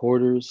tight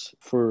quarters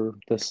for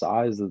the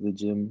size of the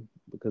gym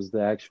because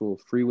the actual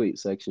free weight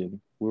section,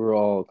 we were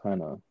all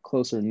kind of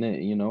closer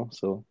knit, you know?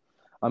 So,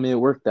 I mean, it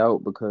worked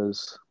out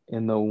because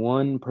in the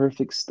one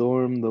perfect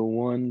storm, the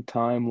one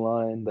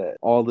timeline that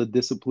all the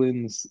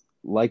disciplines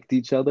liked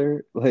each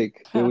other,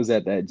 like it was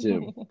at that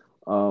gym.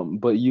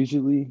 But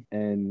usually,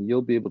 and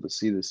you'll be able to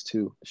see this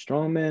too,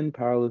 strongman,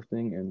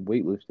 powerlifting, and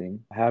weightlifting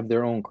have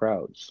their own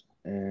crowds,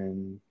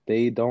 and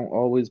they don't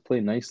always play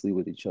nicely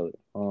with each other.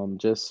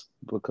 Just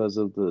because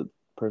of the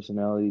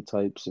personality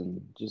types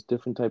and just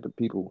different type of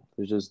people.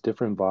 There's just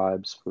different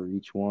vibes for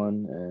each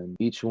one, and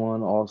each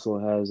one also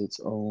has its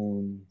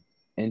own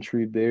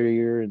entry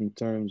barrier in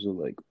terms of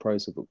like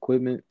price of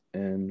equipment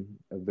and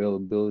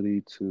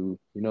availability to,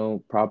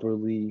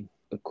 properly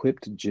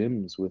equipped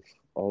gyms with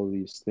all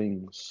these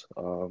things.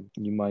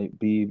 You might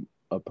be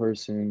a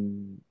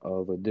person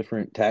of a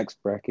different tax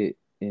bracket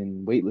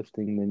in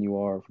weightlifting than you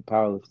are for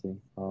powerlifting,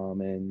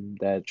 and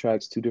that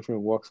attracts two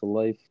different walks of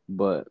life.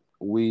 But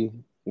we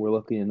were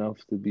lucky enough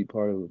to be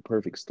part of a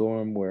perfect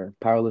storm where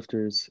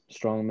powerlifters,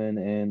 strongmen,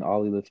 and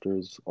ollie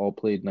lifters all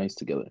played nice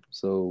together.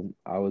 So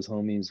I was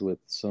homies with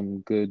some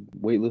good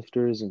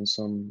weightlifters and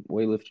some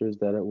weightlifters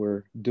that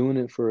were doing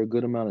it for a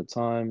good amount of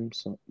time.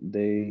 So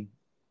they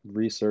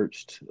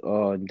researched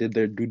and did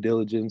their due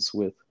diligence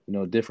with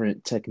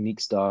different technique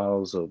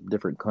styles of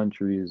different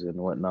countries and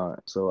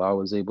whatnot. So I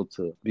was able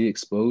to be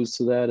exposed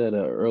to that at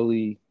an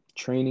early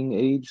training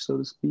age, so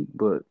to speak.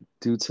 But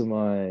due to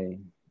my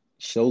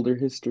shoulder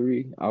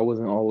history, I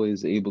wasn't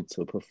always able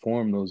to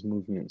perform those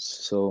movements.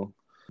 So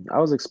I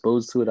was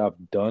exposed to it.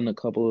 I've done a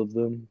couple of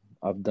them.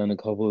 I've done a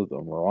couple of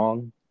them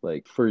wrong.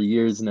 Like for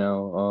years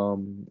now,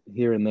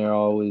 here and there, I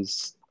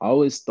always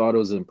thought it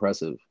was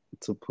impressive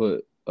to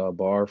put a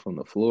bar from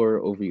the floor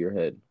over your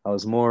head. I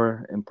was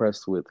more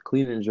impressed with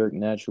clean and jerk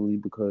naturally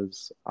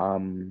because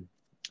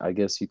I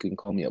guess you can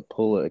call me a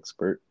pull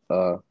expert.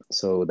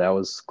 So that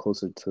was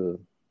closer to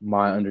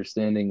my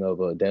understanding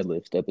of a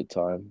deadlift at the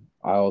time.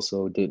 I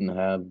also didn't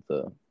have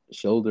the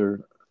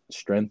shoulder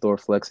strength or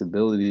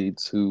flexibility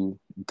to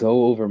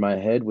go over my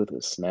head with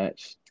a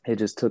snatch. It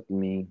just took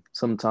me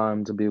some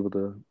time to be able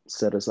to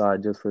set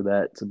aside just for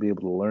that, to be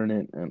able to learn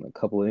it, and a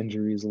couple of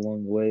injuries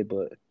along the way.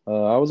 But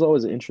I was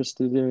always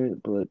interested in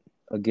it. But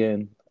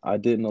again, I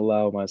didn't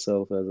allow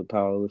myself as a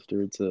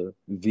powerlifter to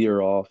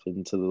veer off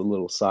into the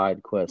little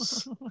side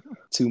quests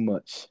too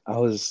much. I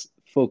was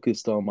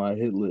focused on my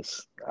hit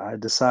list. I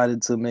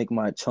decided to make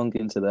my chunk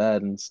into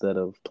that instead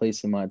of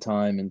placing my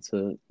time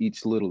into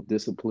each little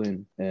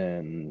discipline.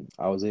 And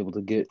I was able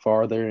to get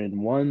farther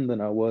in one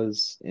than I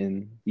was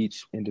in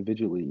each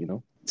individually,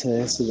 To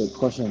answer the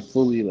question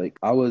fully, like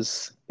I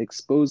was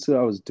exposed to it,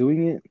 I was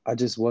doing it. I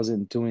just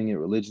wasn't doing it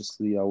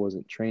religiously. I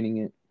wasn't training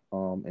it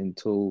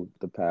until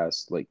the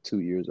past like 2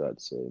 years, I'd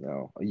say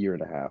now, a year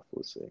and a half,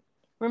 let's say.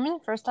 Remember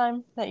the first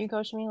time that you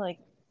coached me, like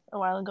a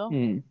while ago?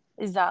 Mm.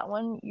 Is that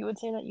when you would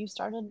say that you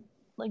started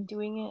like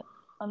doing it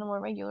on a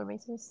more regular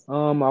basis?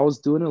 I was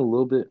doing it a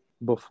little bit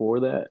before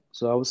that.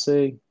 So I would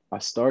say I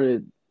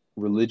started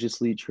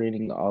religiously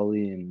training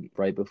Ollie and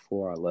right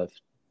before I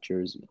left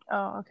Jersey.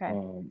 Oh, okay.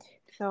 Um,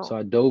 so So,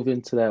 I dove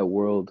into that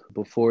world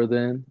before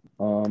then.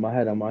 I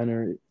had a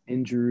minor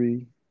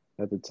injury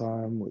at the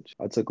time, which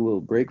I took a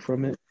little break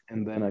from it,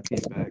 and then I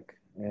came back.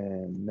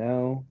 And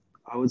now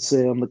I would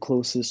say I'm the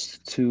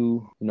closest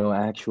to,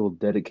 actual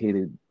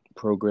dedicated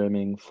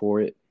programming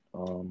for it.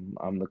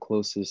 I'm the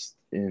closest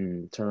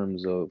in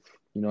terms of,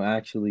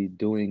 actually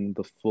doing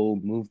the full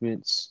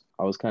movements.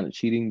 I was kind of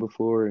cheating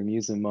before and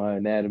using my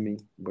anatomy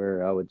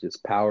where I would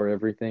just power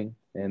everything.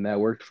 And that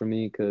worked for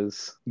me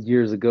because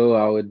years ago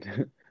I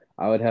would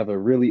I would have a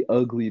really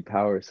ugly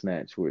power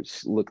snatch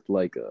which looked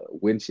like a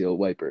windshield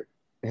wiper,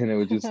 and it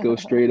would just go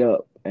straight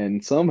up.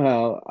 And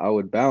somehow I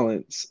would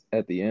balance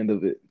at the end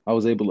of it. I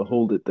was able to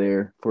hold it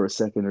there for a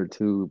second or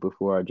two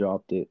before I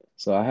dropped it.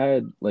 So I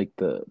had like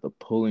the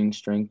pulling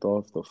strength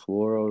off the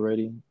floor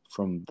already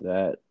from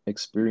that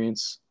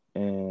experience,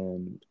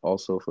 and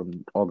also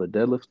from all the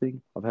deadlifting.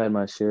 I've had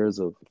my shares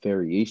of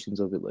variations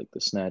of it, like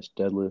the snatch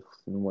deadlift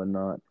and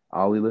whatnot.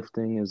 Ollie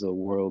lifting is a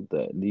world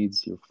that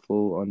needs your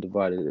full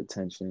undivided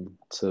attention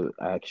to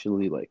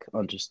actually like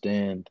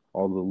understand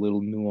all the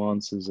little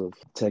nuances of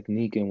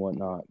technique and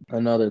whatnot.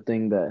 Another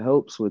thing that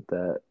helps with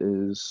that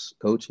is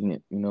coaching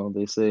it.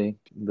 They say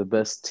the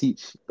best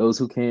teach. Those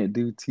who can't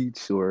do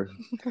teach, or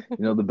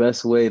the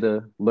best way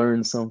to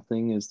learn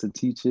something is to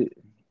teach it.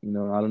 I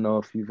don't know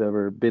if you've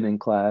ever been in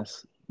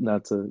class,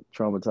 not to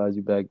traumatize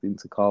you back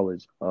into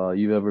college.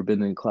 You've ever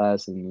been in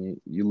class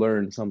and you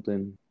learn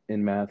something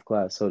in math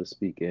class, so to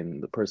speak,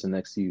 and the person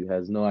next to you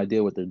has no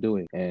idea what they're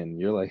doing. And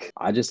you're like,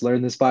 I just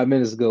learned this 5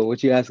 minutes ago.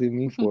 What you asking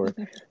me for?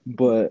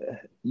 But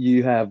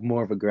you have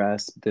more of a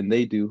grasp than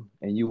they do,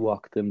 and you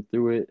walk them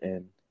through it,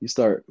 and you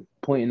start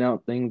pointing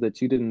out things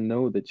that you didn't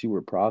know that you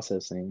were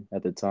processing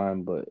at the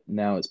time, but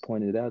now it's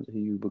pointed out to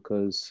you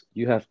because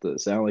you have to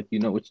sound like you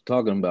know what you're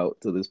talking about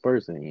to this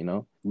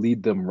person,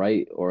 lead them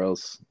right, or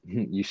else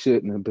you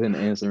shouldn't have been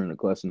answering the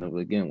question to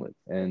begin with.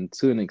 And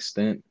to an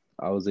extent,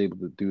 I was able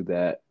to do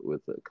that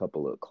with a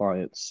couple of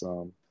clients.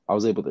 I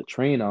was able to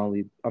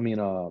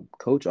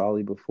coach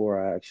Ollie before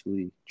I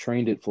actually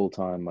trained it full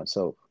time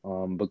myself,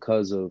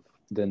 because of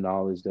the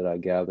knowledge that I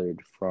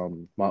gathered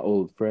from my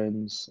old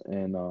friends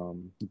and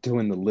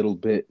doing the little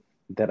bit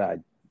that I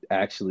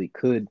actually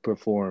could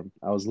perform.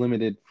 I was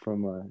limited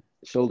from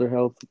shoulder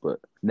health, but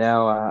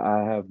now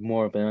I have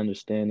more of an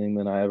understanding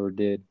than I ever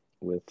did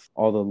with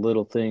all the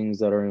little things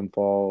that are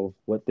involved.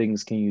 What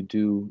things can you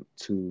do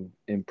to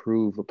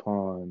improve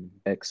upon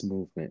X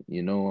movement?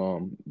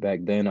 Back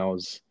then I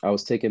was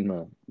taking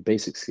the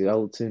basic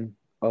skeleton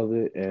of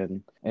it,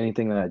 and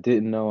anything that I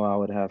didn't know, I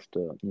would have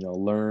to,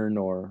 learn,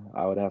 or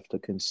I would have to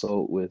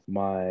consult with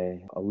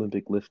my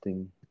Olympic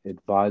lifting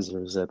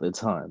advisors at the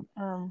time.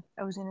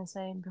 I was gonna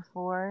say,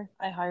 before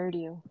I hired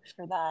you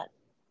for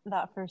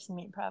that first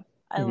meet prep,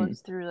 I Mhm. looked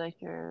through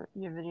like your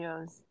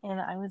videos,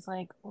 and I was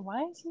like,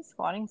 why is he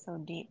squatting so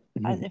deep?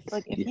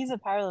 If Yeah. he's a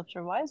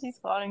powerlifter, why is he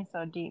squatting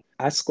so deep?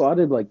 I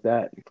squatted like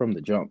that from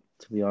the jump,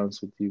 to be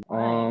honest with you.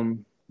 Why?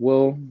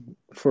 Well,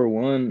 for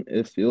one,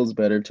 it feels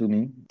better to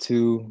me.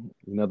 Two,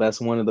 that's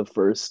one of the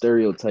first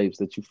stereotypes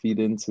that you feed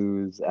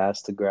into is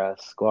ass to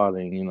grass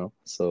squatting,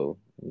 So,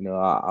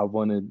 I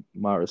wanted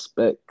my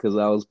respect because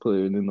I was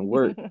putting in the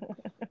work.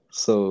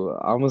 So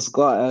I'm a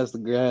squat ass to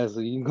grass, so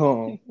you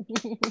going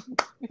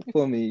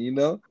for me,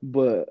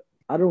 But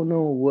I don't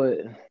know what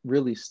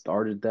really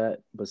started that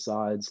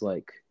besides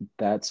like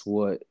that's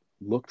what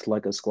looked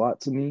like a squat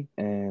to me,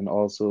 and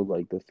also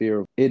like the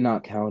fear of it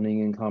not counting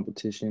in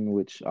competition,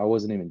 which I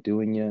wasn't even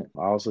doing yet.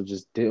 I also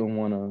just didn't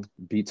want to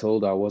be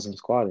told I wasn't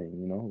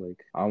squatting,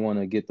 like I want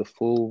to get the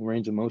full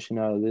range of motion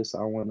out of this.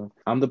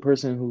 I'm the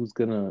person who's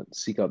gonna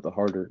seek out the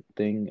harder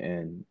thing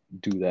and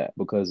do that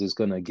because it's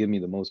gonna give me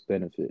the most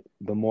benefit.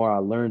 The more I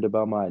learned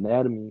about my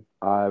anatomy,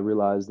 I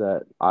realized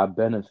that I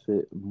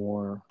benefit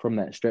more from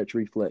that stretch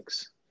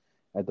reflex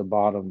at the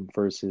bottom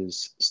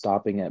versus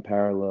stopping at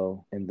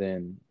parallel and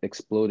then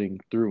exploding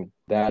through.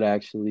 That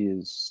actually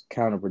is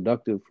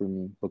counterproductive for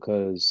me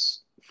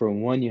because for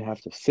one, you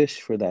have to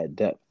fish for that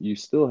depth. You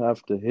still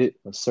have to hit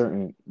a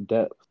certain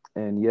depth.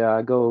 And yeah,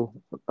 I go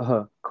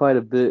quite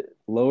a bit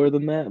lower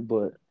than that,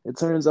 but it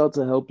turns out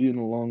to help you in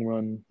the long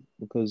run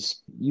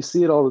because you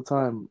see it all the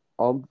time.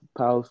 All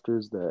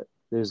powerlifters, that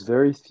there's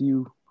very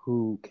few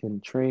who can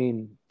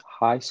train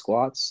high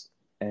squats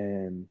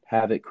and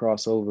have it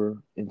cross over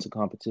into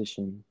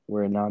competition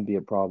where it not be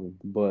a problem.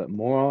 But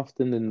more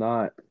often than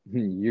not,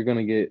 you're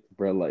gonna get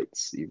red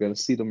lights. You're gonna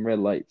see them red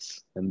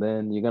lights, and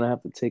then you're gonna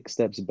have to take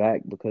steps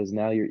back because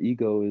now your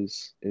ego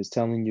is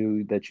telling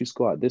you that you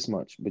squat this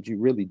much, but you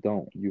really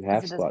don't. You Because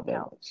have it squat doesn't that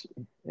count.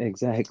 much.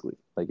 Exactly.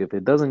 Like if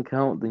it doesn't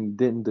count, then you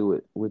didn't do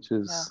it, which Yeah.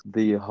 is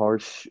the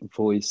harsh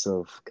voice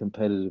of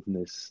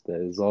competitiveness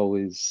that is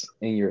always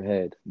in your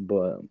head.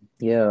 But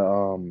yeah,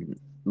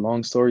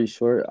 long story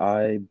short,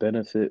 I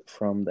benefit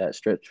from that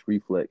stretch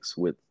reflex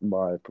with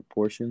my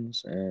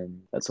proportions,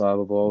 and that's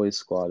how I've always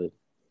squatted.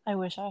 I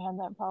wish I had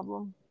that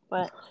problem.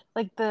 But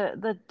like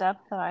the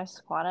depth that I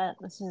squat at,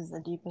 this is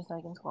the deepest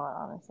I can squat,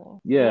 honestly.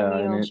 Yeah,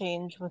 Maybe and it'll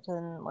change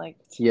within like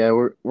yeah,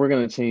 we're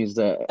gonna change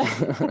that.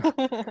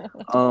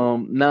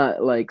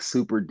 Not like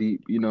super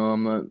deep,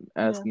 I'm not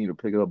Yeah. asking you to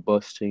pick up a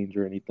bus change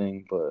or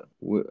anything, but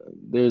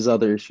there's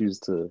other issues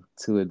to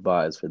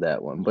advise for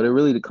that one. But it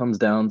really comes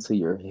down to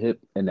your hip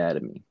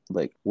anatomy.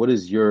 Like, what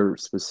does your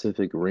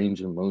specific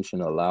range of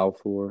motion allow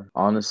for?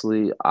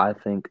 Honestly, I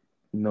think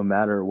no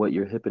matter what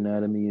your hip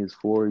anatomy is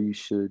for, you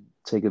should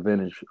take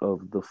advantage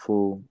of the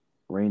full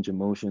range of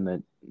motion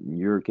that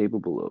you're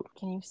capable of.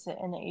 Can you sit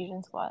in an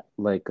Asian squat?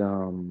 Like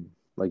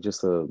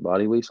just a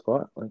body weight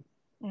squat,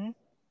 Mm-hmm.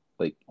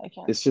 like I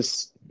can. it's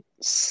just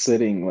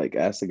sitting like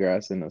ass to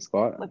grass in a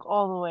squat. Like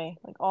all the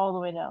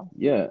way down.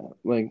 Yeah,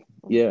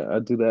 I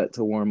do that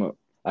to warm up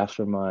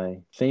after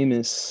my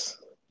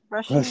famous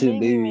Russian Russian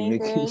baby baby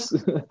makers.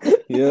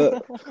 makers. Yeah,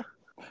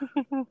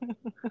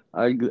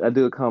 I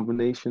do a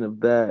combination of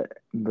that,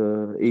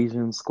 the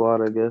Asian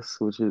squat, I guess,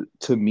 which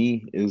to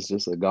me is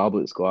just a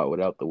goblet squat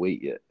without the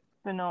weight yet.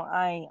 But no,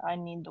 I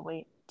need the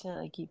weight to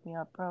like, keep me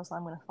up, or else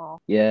I'm gonna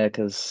fall. Yeah,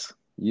 because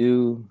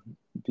you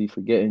be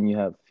forgetting you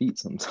have feet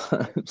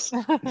sometimes.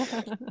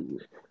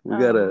 We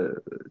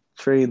gotta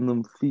train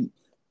them feet.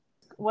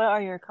 What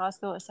are your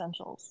Costco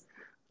essentials?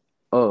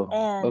 Oh,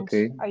 And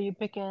okay. are you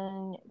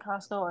picking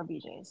Costco or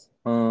BJ's?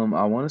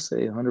 I want to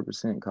say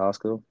 100%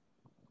 Costco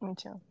Me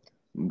too.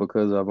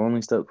 because I've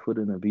only stepped foot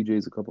in a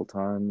BJ's a couple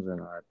times,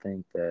 and I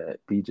think that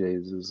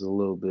BJ's is a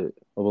little bit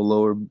of a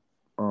lower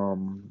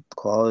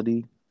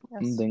quality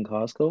Yes. than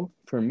Costco.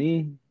 For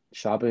me,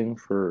 shopping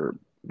for,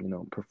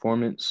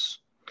 performance,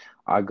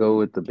 I go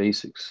with the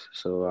basics.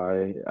 So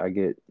I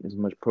get as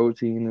much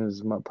protein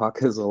as my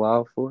pockets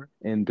allow for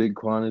in big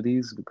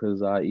quantities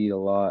because I eat a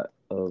lot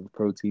of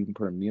protein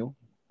per meal.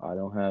 I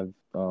don't have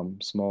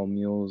small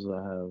meals.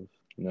 I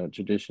have,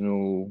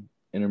 traditional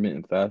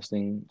intermittent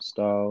fasting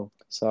style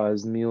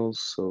sized meals.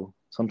 So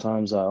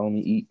sometimes I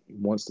only eat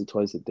once to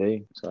twice a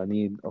day. So I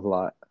need a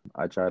lot.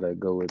 I try to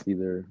go with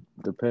either,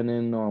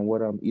 depending on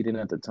what I'm eating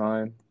at the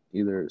time,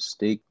 either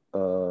steak,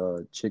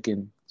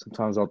 chicken.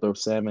 Sometimes I'll throw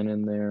salmon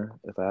in there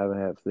if I haven't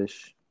had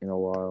fish in a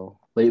while.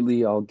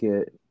 Lately, I'll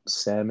get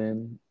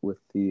salmon with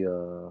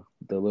the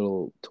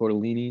little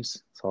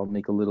tortellinis. So I'll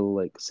make a little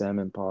like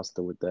salmon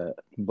pasta with that.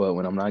 But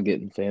when I'm not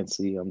getting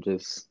fancy, I'm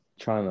just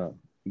trying to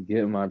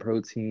get my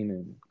protein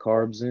and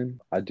carbs in.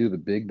 I do the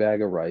big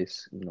bag of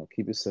rice,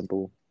 keep it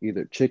simple,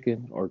 either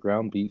chicken or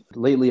ground beef.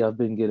 Lately, I've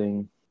been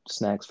getting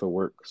snacks for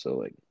work, so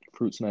like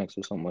fruit snacks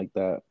or something like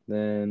that.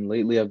 Then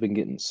lately, I've been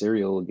getting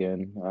cereal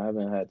again. I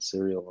haven't had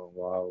cereal in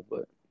a while,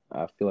 but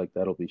I feel like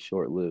that'll be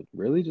short-lived.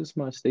 Really just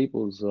my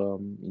staples,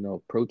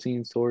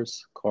 protein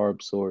source,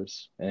 carb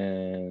source,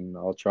 and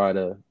I'll try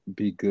to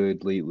be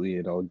good lately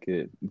and I'll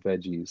get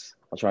veggies.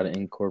 I'll try to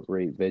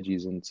incorporate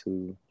veggies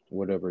into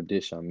whatever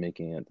dish I'm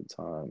making at the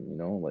time,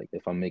 like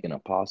if I'm making a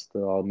pasta,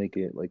 I'll make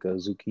it like a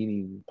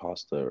zucchini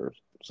pasta or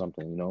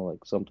something,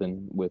 like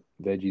something with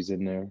veggies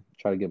in there.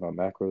 Try to get my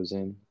macros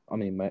in. I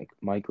mean,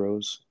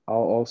 micros. I'll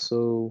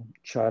also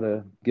try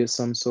to get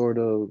some sort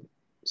of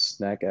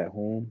snack at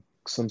home,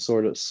 some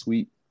sort of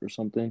sweet or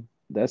something.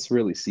 That's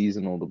really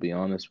seasonal, to be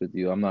honest with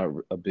you. I'm not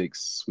a big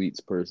sweets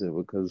person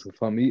because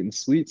if I'm eating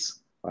sweets,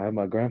 I have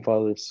my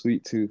grandfather's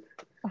sweet tooth,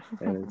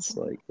 and it's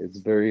like it's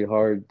very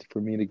hard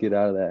for me to get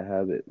out of that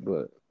habit.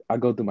 But I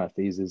go through my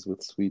phases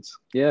with sweets.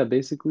 Yeah,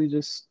 basically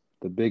just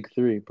the big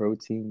three: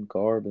 protein,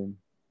 carb, and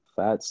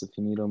fats if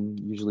you need them.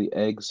 Usually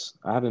eggs.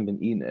 I haven't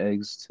been eating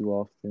eggs too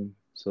often,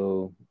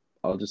 so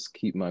I'll just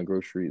keep my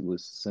grocery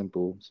list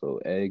simple. So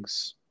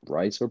eggs,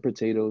 rice or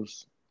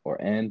potatoes,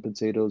 and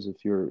potatoes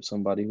if you're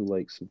somebody who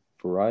likes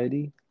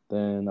variety.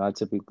 Then I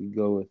typically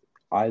go with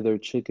either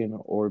chicken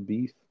or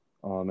beef,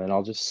 and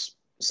I'll just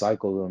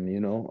cycle them.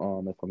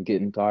 If I'm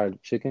getting tired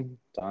of chicken,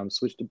 time to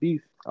switch to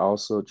beef. I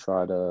also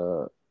try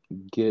to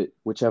get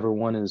whichever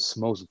one is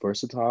most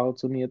versatile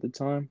to me at the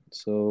time.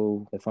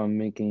 So if I'm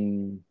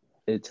making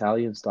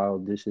Italian style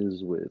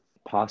dishes with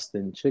pasta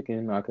and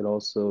chicken, I could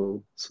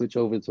also switch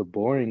over to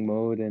boring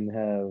mode and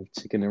have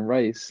chicken and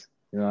rice.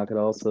 I could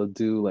also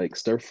do like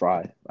stir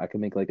fry. I could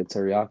make like a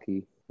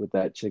teriyaki with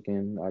that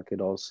chicken. I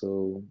could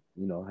also,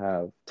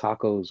 have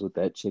tacos with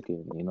that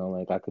chicken.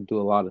 Like I could do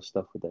a lot of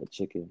stuff with that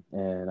chicken.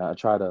 And I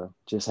try to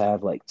just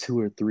have like two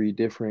or three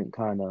different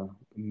kind of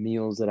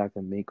meals that I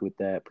can make with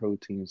that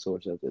protein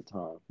source at the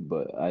time.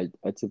 But I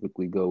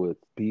typically go with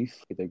beef,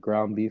 either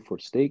ground beef or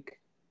steak,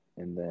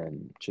 and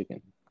then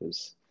chicken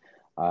because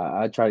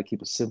I try to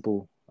keep it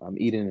simple. I'm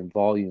eating in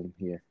volume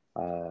here.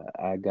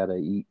 I gotta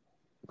eat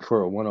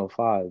for a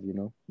 105,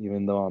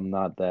 even though I'm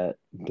not that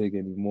big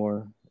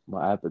anymore.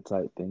 My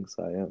appetite thinks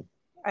I am.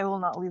 I will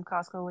not leave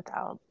Costco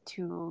without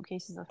 2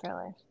 cases of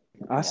Fairlife.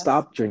 I Yes.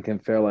 stopped drinking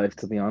Fairlife,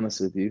 to be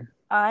honest with you.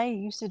 I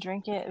used to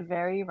drink it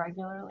very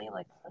regularly,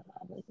 like I would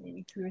have like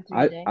maybe 2 or 3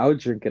 a day. I would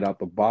drink it out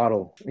the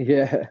bottle.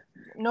 Yeah.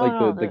 No, Like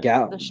no, the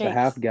the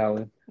half shakes.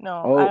 gallon.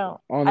 No, Oh I no,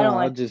 don't I'll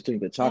like. just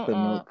drink the chocolate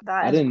milk.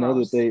 That I is didn't know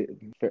that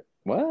gross.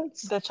 what?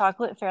 The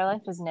chocolate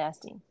Fairlife is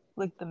nasty.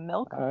 Like the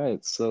milk. All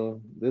right,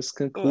 so this It,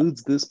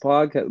 concludes this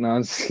podcast. No,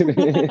 I'm just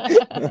kidding.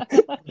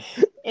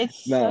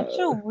 it's Nah, such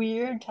a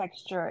weird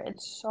texture.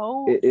 It's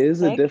so it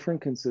is a thick.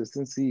 different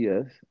consistency,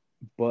 yes.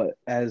 But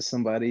as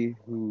somebody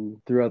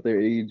who throughout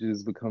their age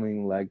is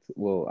becoming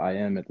I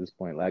am at this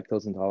point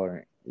lactose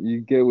intolerant.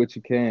 You get what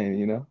you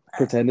can,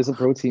 Pretend it's a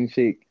protein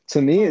shake.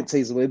 To me, it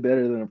tastes way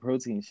better than a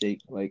protein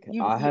shake. Like I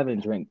You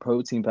haven't drank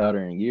protein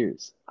powder in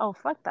years. Oh,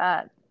 fuck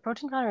that.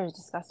 Protein powder is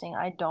disgusting.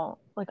 I don't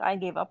like. I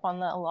gave up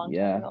on that a long time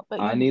Yeah, ago. But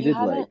I you needed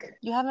haven't like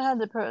you haven't had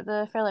the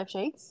Fairlife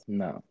shakes?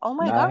 no. Oh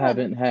my I God.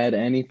 haven't had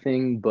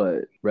anything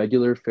but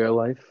regular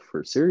Fairlife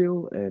for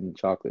cereal and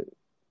chocolate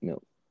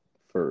milk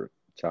for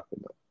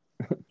chocolate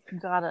milk. You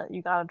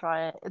gotta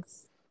try it.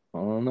 It's I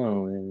don't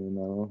know,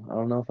 man. I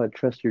don't know if I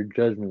trust your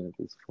judgment at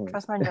this point.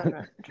 Trust my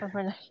judgment. Trust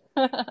my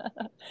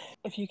judgment.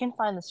 If you can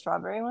find the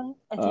strawberry one,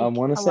 I I think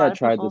want to say I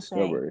tried the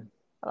strawberry.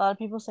 a lot of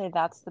people say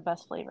that's the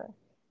best flavor.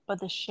 But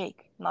the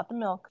shake, not the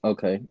milk.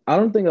 Okay. I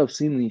don't think I've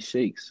seen these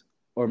shakes,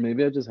 or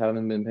maybe I just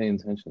haven't been paying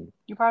attention.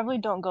 You probably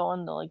don't go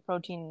in the like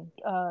protein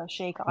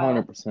shake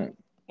aisle 100%.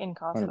 in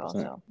Costco, 100%.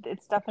 so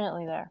it's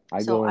definitely there. I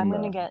So go in I'm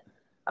gonna get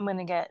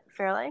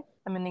Fairlife.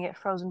 I'm gonna get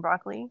frozen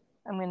broccoli.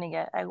 I'm gonna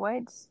get egg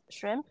whites,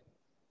 shrimp,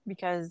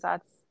 because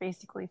that's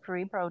basically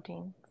free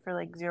protein for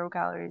like 0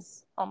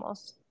 calories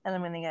almost. And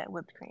I'm gonna get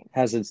whipped cream.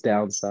 has its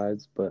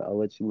downsides, but I'll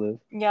let you live.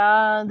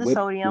 Yeah, the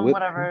sodium, Whipped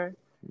cream. whatever.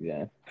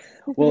 Yeah.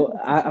 Well,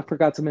 I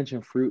forgot to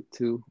mention fruit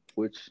too,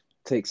 which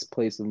takes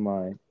place of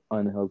my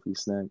unhealthy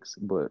snacks.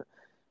 But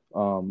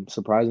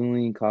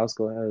surprisingly,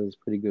 Costco has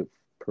pretty good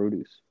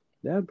produce.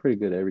 They have pretty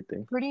good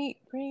everything. Pretty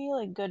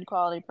like good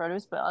quality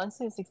produce, but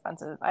honestly it's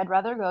expensive. I'd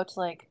rather go to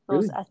like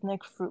those Really?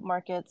 ethnic fruit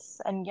markets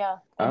and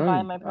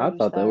buy my I produce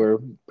thought they there.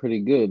 were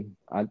pretty good.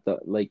 I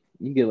thought like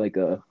you get like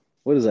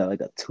what is that, like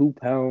a 2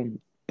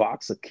 pound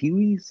box of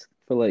kiwis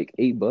for like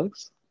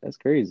 $8? That's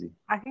crazy.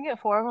 I can get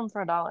 4 of them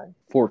for $1.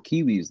 4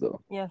 kiwis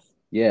though. Yes.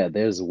 Yeah,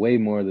 there's way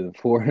more than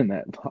four in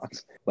that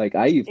box. Like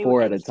I eat It,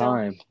 four at a it's still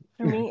time.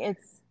 for me.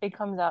 It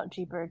comes out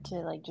cheaper to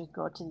like just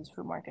go to these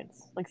fruit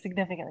markets, like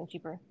significantly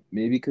cheaper.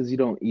 Maybe because you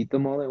don't eat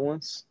them all at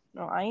once.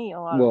 No, I eat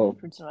a lot of Well,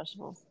 fruits and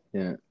vegetables.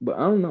 yeah, but I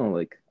don't know.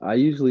 Like I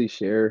usually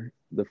share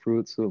the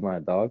fruits with my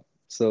dog,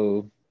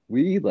 so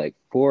we eat like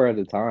four at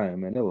a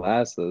time, and it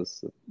lasts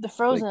us The like a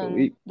frozen,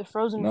 week. the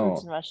frozen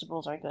fruits No, and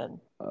vegetables are good.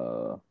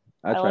 uh,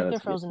 I I try like not their to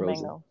get frozen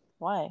frozen mango.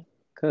 Why?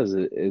 because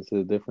it's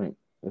a different.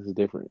 It's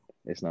different.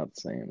 It's not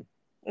the same.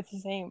 It's the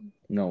same.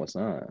 No, it's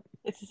not.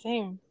 It's the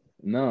same.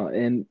 No,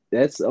 and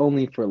that's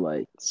only for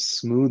like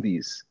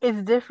smoothies.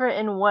 It's different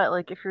in what?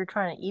 Like if you're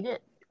trying to eat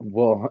it.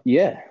 Well,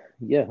 yeah,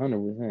 yeah,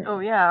 100%. Oh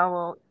yeah,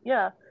 well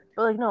yeah,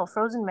 but like no,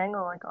 frozen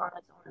mango like on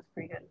its own is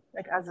pretty good.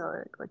 Like as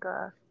a like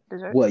a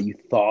dessert. What, you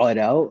thaw it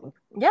out?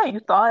 Yeah, you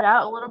thaw it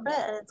out a little bit,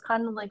 and it's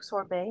kind of like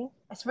sorbet.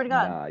 I swear to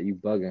God. Nah, you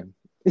bugging.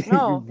 You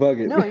No,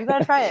 bugging. no, you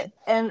gotta try it.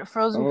 And I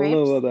frozen don't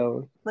know grapes, about that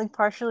one. like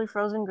partially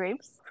frozen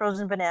grapes,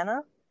 frozen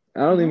banana. I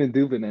don't Hmm. even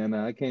do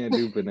banana. I can't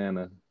do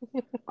banana.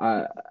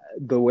 I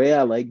the way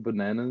I like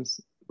bananas,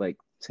 like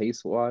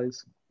taste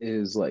wise,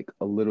 is like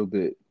a little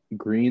bit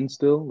green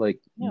still, like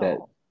that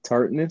No,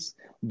 tartness.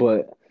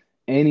 But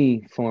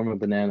any form of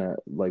banana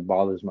like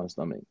bothers my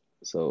stomach,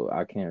 so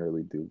I can't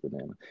really do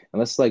banana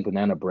unless it's like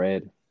banana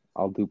bread.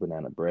 I'll do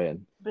banana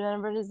bread. banana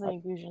bread is I,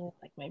 like usually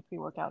like my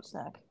pre-workout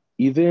snack.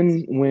 even It's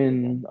really good.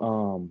 when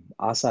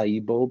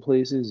acai bowl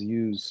places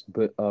use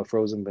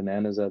frozen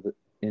bananas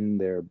in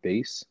their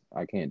base,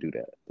 I can't do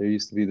that. There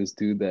used to be this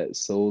dude that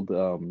sold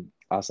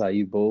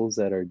acai bowls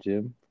at our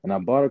gym, and I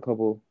bought a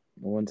couple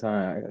one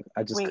time.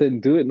 I just Wait,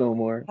 couldn't do it no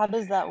more. how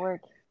does that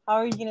work? How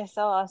are you gonna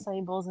sell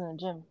acai bowls in a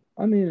gym?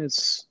 I mean,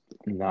 it's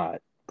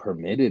not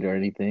permitted or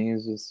anything.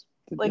 It's just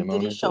the Like, gym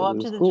did he owner show thought it up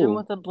to was the gym cool.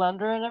 with a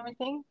blender and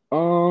everything?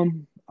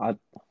 I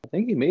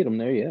think he made them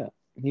there. Yeah,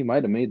 he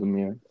might have made them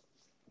there.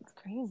 It's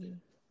crazy.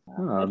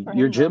 Good for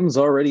Your him though.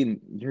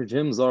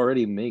 gyms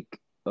already make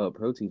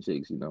protein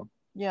shakes, you know.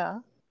 Yeah.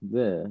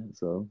 Yeah,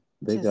 so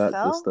they To got the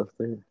sell? stuff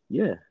there.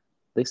 Yeah,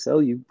 they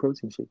sell you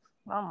protein shakes.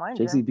 Not my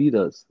gym. JCB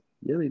does.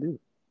 Yeah, they do.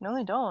 No,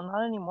 they don't.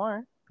 Not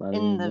anymore. Not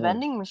In the anymore.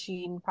 vending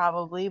machine,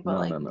 probably, but No,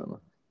 like, no, no,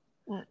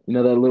 no. n- You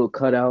know that little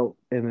cutout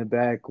in the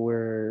back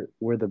where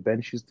the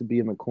bench used to be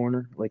in the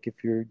corner? Like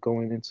if you're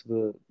going into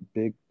the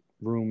big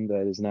room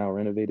that is now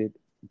renovated,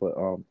 but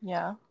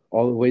yeah,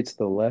 all the way to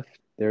the left,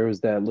 there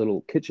was that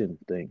little kitchen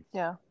thing.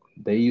 yeah.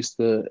 They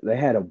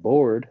had a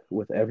board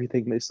with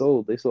everything they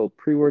sold. They sold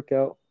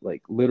pre-workout,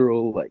 like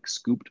literal like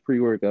scooped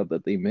pre-workout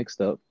that they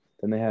mixed up.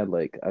 Then they had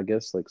like I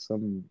guess like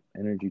some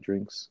energy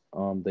drinks.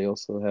 They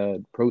also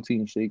had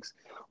protein shakes.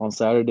 On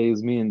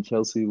Saturdays, me and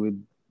Chelsea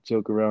would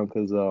joke around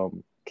because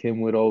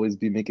Kim would always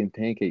be making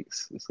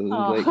pancakes. So it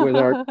was like,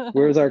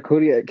 where's Oh. our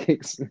Kodiak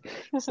cakes?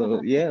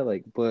 So yeah,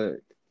 like but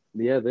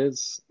yeah,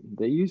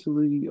 they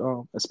usually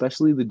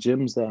especially the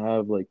gyms that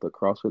have like the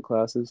CrossFit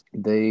classes,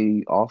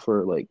 they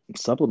offer like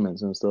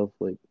supplements and stuff,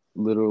 like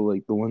literal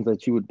like the ones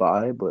that you would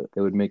buy, but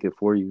they would make it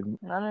for you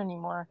None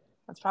anymore.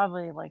 That's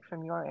probably like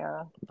from your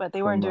era, but they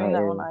from weren't my doing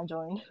that when era. I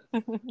joined.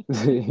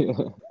 Yeah.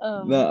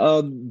 No,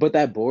 um, but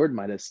that board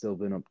might have still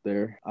been up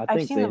there. I I've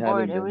think seen they the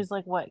board. haven't It been. was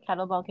like what,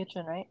 Kettlebell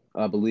Kitchen, right?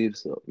 I believe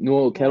so.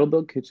 No, Yeah.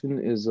 Kettlebell Kitchen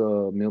is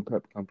a meal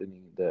prep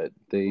company that Yep.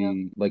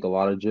 they like a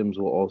lot of gyms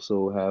will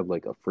also have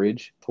like a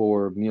fridge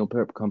for meal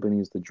prep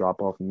companies to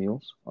drop off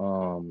meals.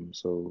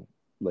 So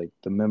like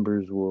the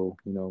members will,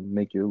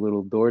 make your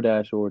little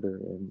DoorDash order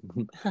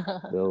and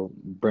they'll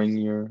bring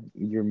your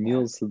Yeah.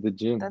 meals to the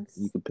gym. You That's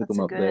can pick that's them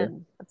a up there.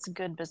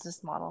 good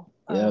business model.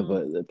 Yeah,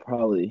 but it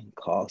probably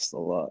costs a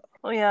lot.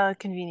 Oh yeah,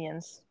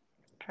 convenience.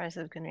 Price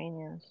of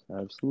convenience.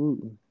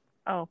 Absolutely.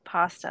 Oh,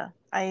 pasta.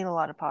 I eat a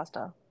lot of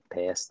pasta.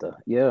 Pasta.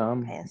 Yeah,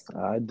 Pasta.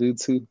 I do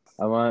too.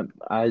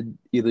 I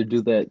either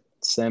do that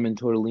salmon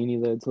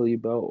tortellini that I tell you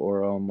about,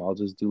 or I'll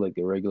just do like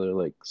a regular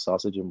like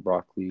sausage and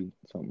broccoli,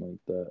 something like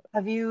that.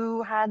 Have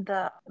you had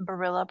the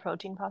Barilla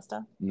protein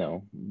pasta?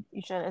 No,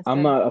 You should. It's I'm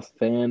good. not a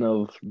fan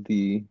of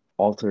the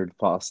altered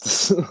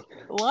pastas.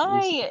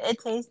 Why?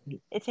 It's,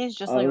 It tastes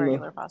just I like don't know.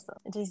 regular pasta.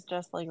 It tastes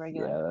just like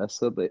regular. Yeah,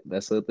 that's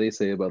what they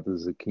say about the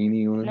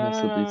zucchini one. No,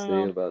 That's no, what they no, no,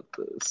 say no. about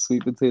the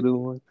sweet potato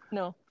one,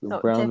 No. the So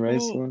brown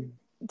rice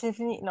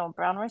Tiffany, one. no,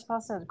 brown rice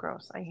pasta is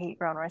gross. I hate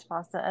brown rice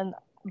pasta and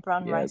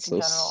brown Yeah, rice it's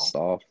in so general.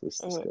 soft. It's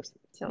It, disgusting.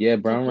 so Yeah,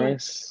 brown Tiffany,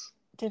 rice.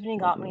 Tiffany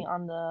Can't got do me it.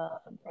 on the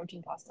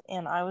protein pasta,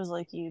 and I was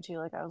like you too.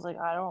 Like I was like,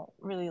 I don't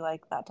really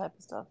like that type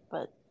of stuff,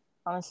 but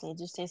honestly, it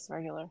just tastes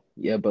regular.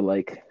 Yeah, but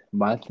like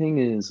my thing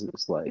is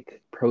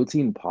like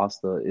protein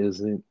pasta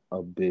isn't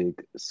a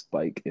big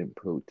spike in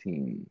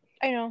protein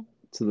I know.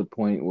 to the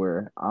point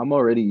where I'm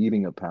already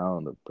eating a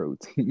pound of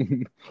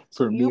protein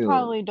So per you meal.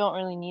 probably don't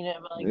really need it,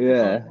 but like people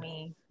like Yeah,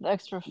 me, the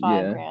extra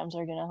five yeah. grams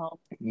are gonna help.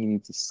 You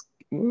need to.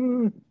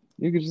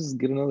 You could just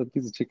get another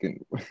piece of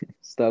chicken.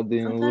 Stop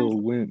being a Sometimes,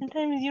 little wimp.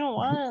 sometimes you don't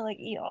want to like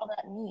eat all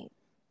that meat.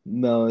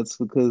 No, it's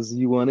because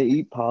you want to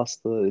eat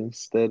pasta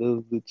instead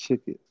of the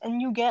chicken.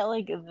 And you get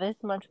like this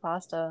much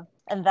pasta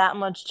and that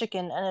much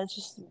chicken, and it's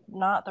just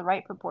not the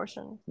right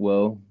proportion.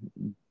 Well,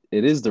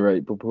 it is the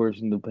right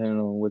proportion depending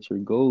on what your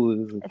goal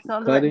is. If It's you're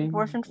not the right cutting,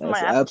 proportion for my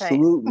that's appetite.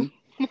 absolutely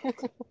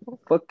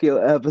fuck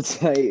your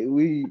appetite.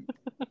 We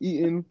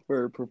eating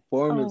for Oh my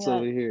performance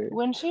over god. here.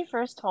 When she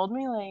first told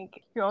me,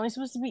 like, you're only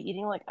supposed to be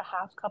eating like a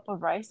half cup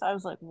of rice, I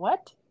was like,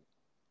 what?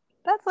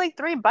 That's like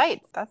 3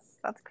 bites. That's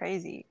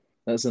crazy.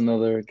 That's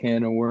another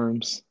can of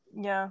worms.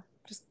 Yeah.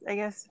 Just, I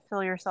guess,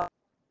 fill yourself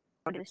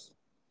with produce.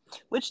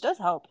 Which does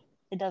help.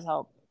 It does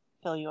help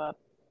fill you up.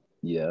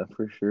 Yeah,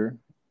 for sure.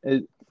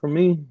 It for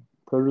me,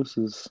 produce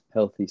is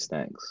healthy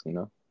snacks,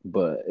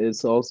 but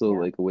it's also Yeah.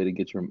 like a way to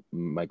get your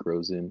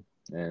micros in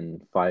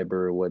and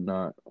fiber,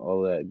 whatnot,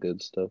 all that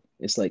good stuff.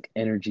 It's like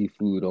energy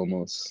food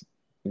almost.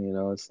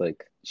 It's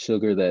like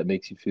sugar that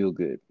makes you feel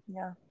good.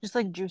 Yeah. Just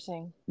like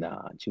juicing.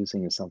 Nah,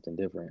 juicing is something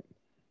different.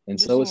 And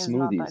so Juicing is is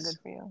not that smoothies. good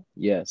for you.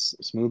 Yes,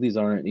 smoothies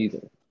aren't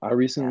either. I Yeah.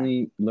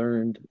 recently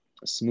learned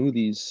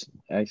smoothies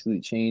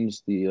actually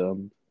change the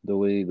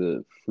way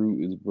the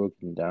fruit is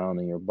broken down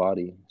in your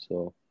body.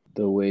 So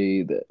the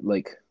way that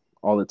like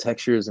all the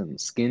textures and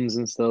skins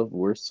and stuff,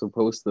 we're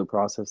supposed to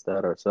process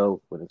that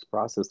ourselves when it's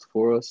processed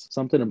for us.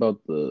 Something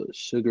about the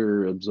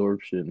sugar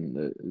absorption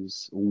that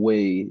is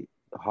way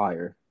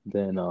higher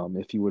than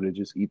if you were to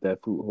just eat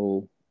that fruit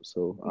whole.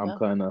 So I'm Yeah.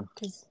 kind of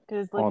Because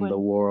it's on the liquid.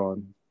 war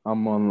on.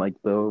 I'm on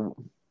like the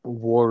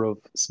war of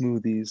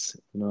smoothies.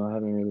 I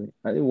haven't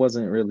really. It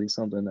wasn't really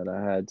something that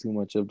I had too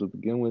much of to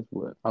begin with,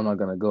 but I'm not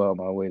gonna go out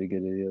my way to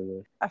get it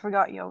either. I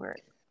forgot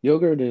yogurt.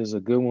 Yogurt is a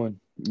good one.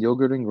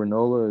 Yogurt and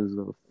granola is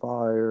a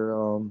fire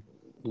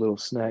little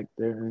snack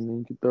there, and then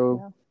you can throw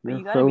Yeah. But your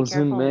you gotta be frozen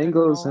careful with the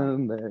mangoes granola.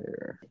 in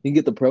there. You can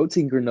get the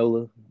protein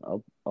granola.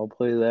 I'll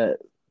play that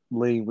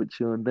lane with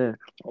you in there.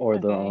 Or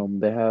Okay.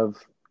 they have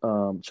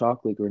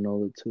chocolate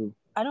granola too.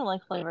 I don't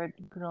like flavored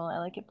granola. I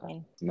like it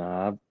plain.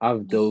 Nah, I've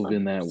Just dove like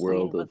in that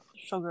world sweetened of with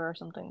sugar or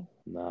something.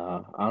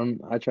 nah.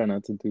 I try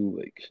not to do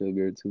like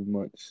sugar too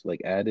much,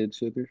 like added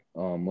sugar.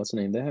 What's the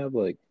name? They have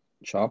like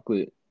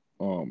chocolate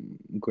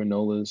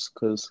granolas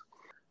because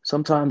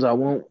sometimes I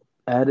won't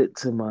add it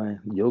to my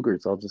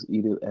yogurts. I'll just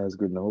eat it as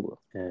granola,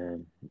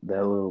 and that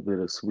Yeah. little bit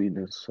of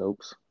sweetness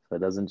helps. So it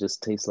doesn't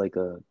just taste like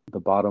the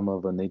bottom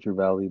of a Nature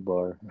Valley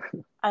bar.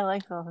 I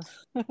like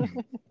those.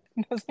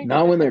 Those are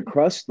Not when they're good.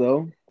 crushed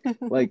though.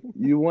 Like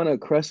you want to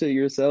crush it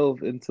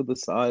yourself into the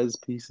size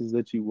pieces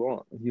that you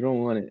want. You don't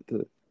want it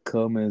to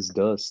come as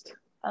dust.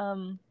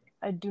 Um,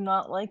 I do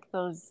not like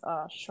those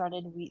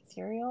shredded wheat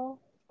cereal,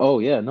 Oh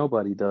yeah,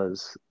 nobody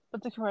does.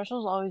 but the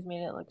commercials always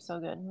made it look so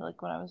good,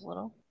 like when I was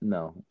little.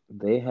 No,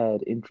 they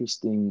had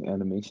interesting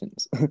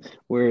animations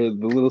where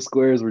the little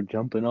squares were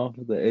jumping off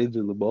of the edge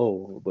of the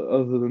bowl. But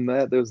other than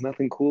that, there was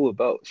nothing cool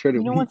about You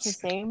shredded know what's the wheats.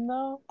 same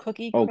though?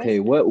 Cookie Okay,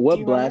 Crisp. what Do you what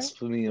remember?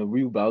 blasphemy are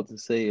we about to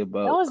say That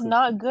about was Crispy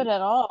not good Crisp?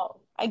 at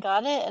all. I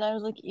got it and I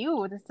was like,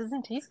 ew, this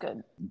doesn't taste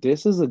good.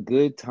 This is a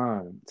good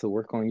time to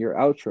work on your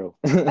outro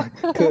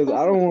because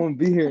I don't want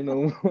to be here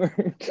no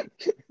more.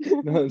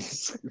 No,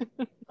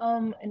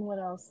 And what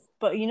else?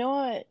 But you know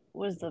what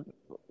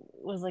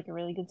was like a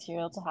really good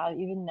cereal to have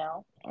even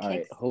now? all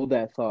right, Kix. hold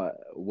that thought.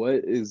 What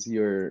is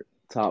your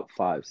top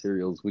five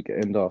cereals? We can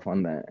end off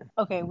on that.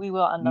 Okay, we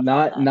will end up on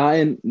Not that. not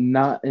in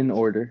not in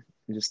order,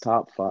 just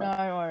top five. Not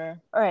in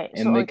order. All right,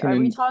 so And like, are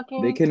we they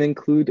talking? can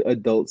include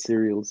adult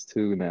cereals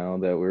too now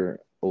that we're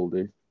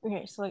older.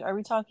 Okay, so like, are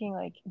we talking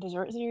like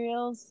dessert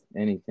cereals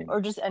Anything.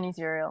 or just any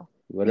cereal?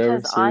 Whatever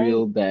Because I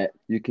cereal that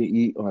you can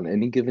eat on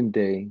any given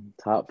day,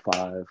 top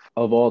five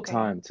of all okay,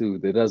 time too.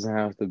 There doesn't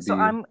have to so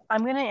be I'm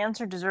gonna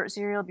answer dessert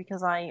cereal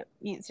because I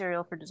eat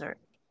cereal for dessert.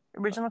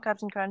 Original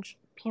Captain Crunch,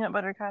 peanut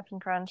butter Captain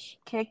Crunch,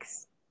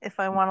 Kix if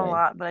I want a okay.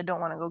 lot, but I don't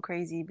want to go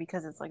crazy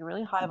because it's like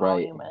really high Right.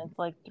 volume and it's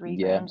like three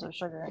Yeah. grams of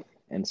sugar.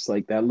 And it's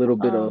like that little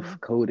bit of Um,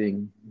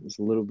 coating is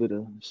a little bit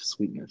of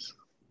sweetness.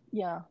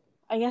 yeah.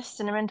 I guess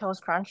Cinnamon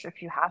Toast Crunch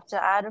if you have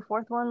to add a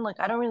fourth one. Like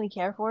I don't really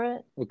care for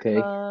it.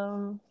 Okay.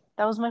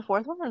 That was my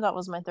fourth one or that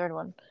was my third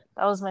one?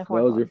 That was my That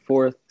fourth was your one.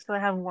 fourth. So I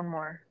have one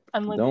more.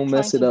 I'm like Don't trying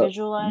mess it to up.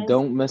 visualize.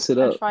 Don't mess it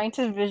I'm up. trying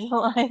to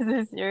visualize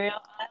the cereal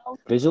aisle.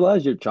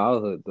 Visualize your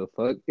childhood. The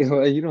fuck?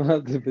 You don't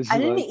have to I didn't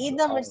visualize eat the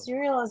that much aisle.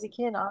 cereal as a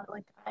kid. I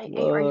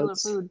ate regular What?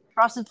 food.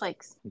 Frosted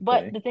Flakes.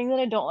 But Okay. the thing that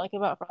I don't like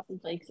about Frosted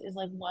Flakes is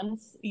like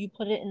once you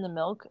put it in the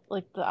milk,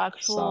 like the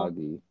actual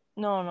Soggy.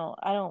 no,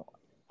 I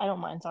don't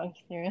mind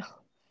soggy cereal.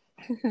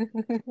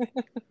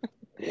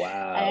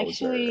 I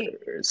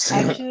Wowzers.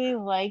 actually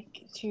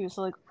like to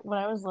so like when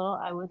I was little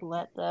I would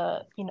let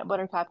the peanut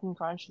butter Captain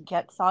Crunch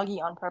get soggy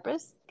on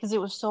purpose because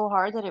it was so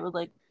hard that it would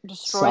like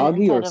destroy the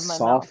Soggy or inside of my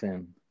mouth.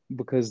 soften?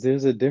 Because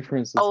there's a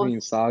difference between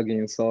Both, soggy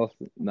and soft.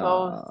 both,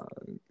 Nah,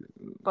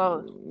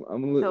 both.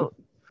 I'm a little.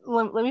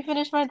 So let me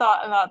finish my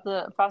thought about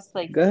the Frosted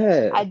Flakes. Go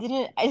ahead. I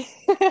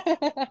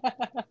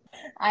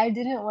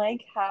didn't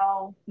like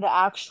how the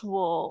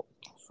actual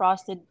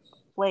Frosted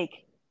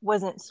Flake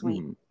wasn't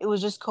sweet. Mhm. It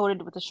was just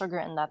coated with the sugar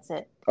and that's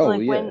it. So Oh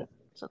like yeah.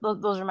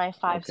 those are my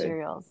five Okay.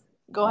 cereals.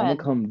 Go I'm gonna ahead.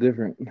 come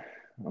different.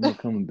 I'm gonna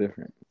come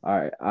different. All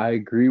right, I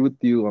agree with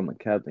you on the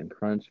Captain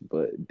Crunch,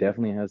 but it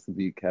definitely has to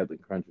be Captain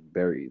Crunch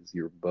berries.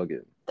 You're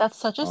bugging. That's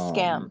such a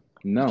scam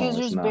because No, it's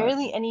there's not.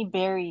 barely any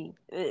berry.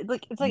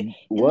 Like it's like in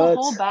the What?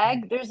 whole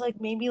bag, there's like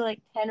maybe like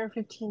 10 or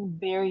 15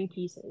 berry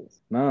pieces.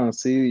 No,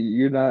 see,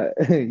 you're not.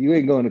 You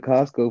ain't going to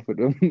Costco for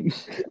them.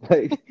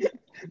 Like,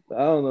 I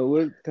don't know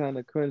what kind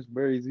of crunch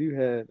berries you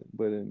had,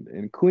 but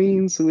in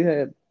Queens we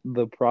had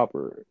the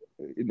proper,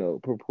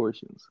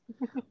 proportions.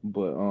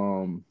 But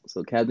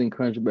so Captain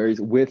Crunch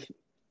berries with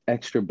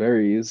extra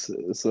berries.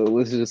 So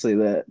let's just say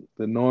that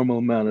the normal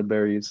amount of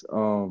berries.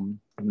 And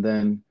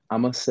then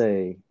I'm gonna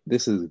say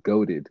this is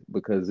goated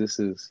because this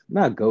is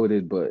not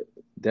goated, but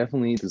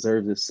definitely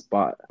deserves this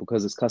spot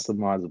because it's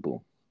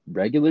customizable.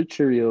 Regular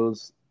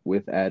Cheerios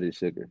with added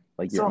sugar,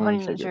 like your So own Honey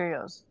Nut sugar.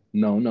 Cheerios.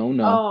 No, no,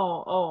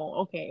 no,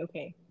 Okay,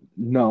 okay.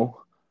 no.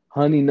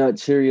 Honey Nut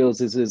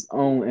Cheerios is its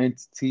own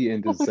entity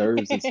and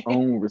deserves its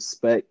own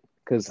respect.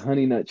 Because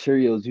Honey Nut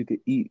Cheerios you could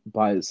eat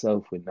by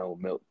itself with no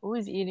milk. Who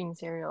is eating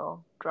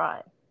cereal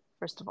dry?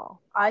 First of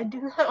all, I do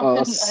that when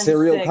I'm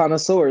Cereal sick.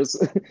 connoisseurs.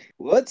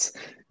 What?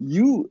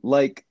 You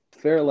like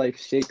Fairlife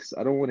shakes?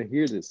 I don't want to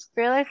hear this.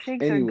 Fairlife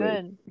shakes are Anyway,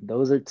 good.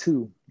 those are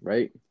two,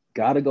 right?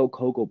 Gotta go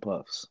Cocoa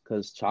Puffs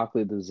because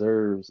chocolate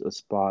deserves a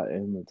spot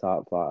in the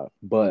top five.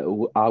 But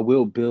I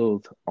will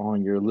build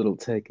on your little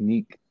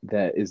technique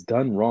that is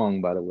done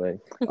wrong, by the way.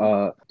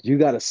 You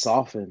gotta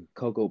soften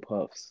Cocoa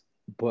Puffs,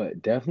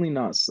 but definitely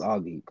not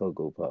soggy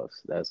Cocoa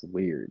Puffs. That's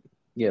weird.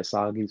 Yeah,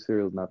 soggy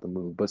cereal is not the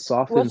move, but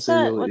softened What's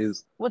that? cereal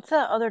is What's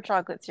that other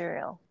chocolate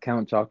cereal?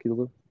 Count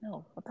Chocula.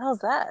 No, what the hell's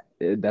that?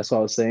 That's what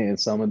I was saying.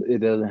 Some of it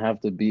doesn't have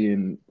to be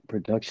in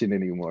production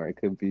anymore. It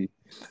could be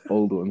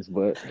old ones,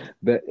 but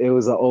that it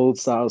was an old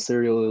style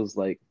cereal. It was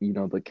like,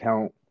 the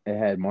count. It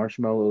had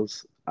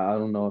marshmallows. I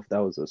don't know if that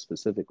was a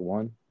specific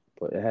one,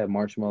 but it had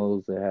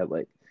marshmallows. It had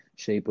like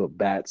shape of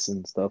bats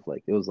and stuff.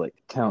 Like it was like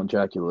Count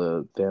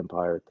Dracula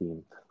vampire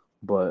theme.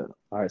 But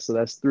all right, so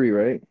that's three,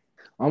 right?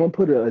 I'm gonna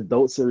put an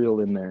adult cereal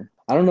in there.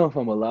 I don't know if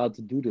I'm allowed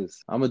to do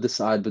this. I'm gonna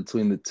decide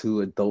between the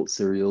two adult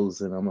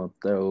cereals, and I'm gonna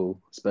throw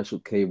Special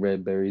K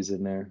red berries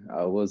in there.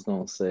 I was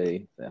gonna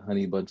say that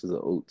Honey Bunches of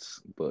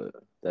Oats, but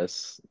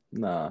that's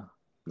nah.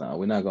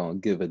 We're not gonna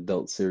give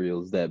adult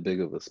cereals that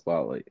big of a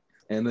spotlight.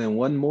 And then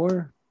one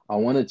more, I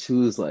want to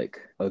choose like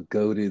a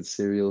goated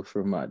cereal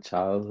from my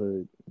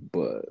childhood,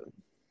 but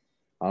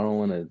I don't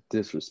want to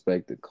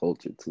disrespect the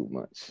culture too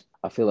much.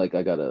 I feel like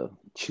I gotta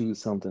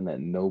choose something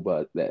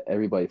that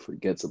everybody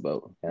forgets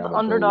about, and The I'm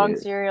gonna go underdog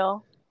with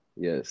cereal.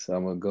 yes,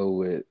 I'm gonna go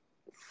with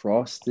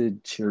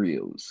Frosted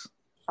Cheerios.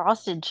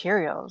 Frosted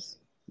Cheerios.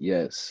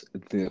 Yes,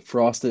 the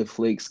Frosted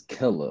Flakes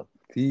killer,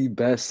 the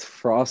best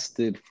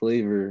frosted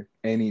flavor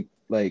any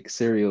like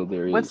cereal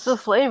there What's the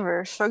is.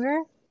 flavor?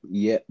 Sugar?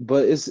 Yeah,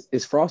 but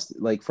it's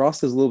frosted. Like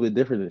frosted is a little bit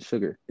different than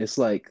sugar. It's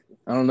like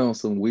I don't know,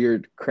 some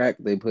weird crack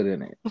they put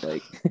in it.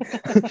 Like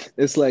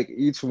it's like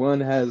each one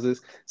has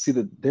this. See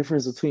the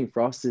difference between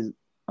frosted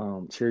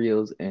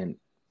Cheerios and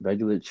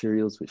regular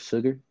Cheerios with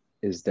sugar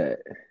is that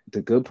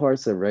the good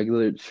parts of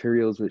regular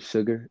Cheerios with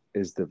sugar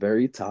is the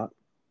very top,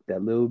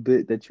 that little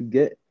bit that you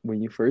get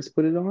when you first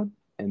put it on,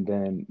 and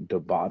then the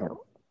bottom.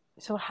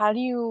 So how do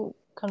you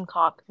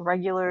concoct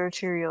regular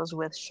Cheerios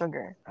with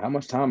sugar? How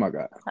much time I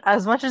got?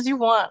 As much as you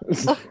want.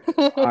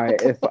 All right,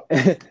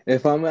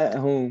 if I'm at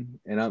home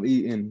and I'm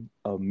eating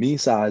a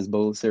me-sized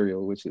bowl of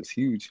cereal, which is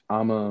huge,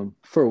 I'm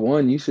for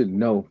one, you should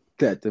know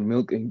that the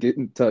milk ain't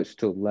getting touched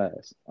till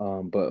last.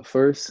 But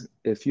first,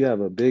 if you have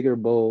a bigger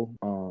bowl,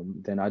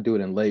 then I do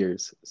it in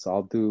layers. So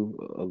I'll do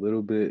a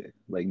little bit,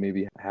 like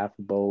maybe half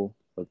a bowl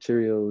of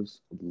Cheerios,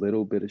 a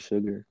little bit of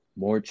sugar,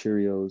 more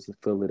Cheerios to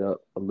fill it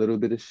up, a little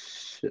bit of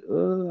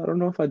I don't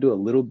know if I do a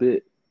little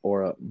bit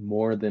or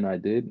more than I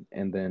did,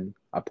 and then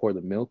I pour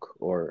the milk,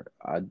 or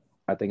I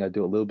think I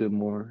do a little bit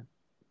more,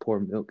 pour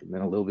milk, and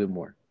then a little bit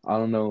more. I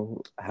don't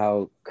know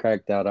how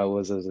cracked out I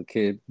was as a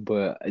kid,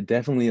 but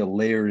definitely a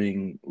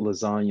layering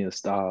lasagna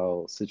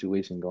style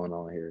situation going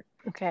on here.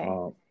 Okay.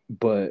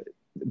 But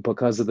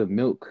because of the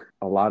milk,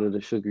 a lot of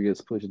the sugar gets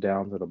pushed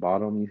down to the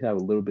bottom. You have a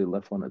little bit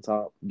left on the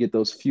top. You get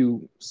those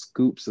few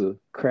scoops of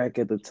crack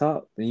at the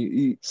top, then you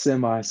eat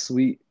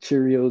semi-sweet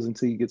Cheerios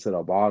until you get to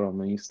the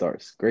bottom and you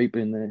start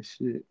scraping that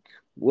shit.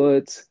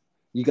 What?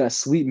 You got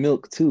sweet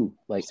milk too,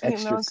 like Sweet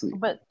extra milk, sweet.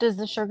 but does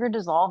the sugar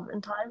dissolve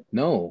in time?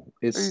 No,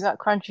 Or you got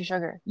crunchy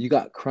sugar? you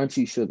got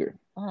crunchy sugar.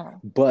 Oh.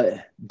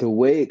 But the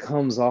way it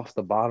comes off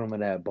the bottom of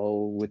that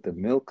bowl with the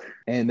milk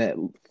and that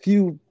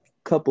few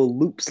couple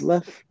loops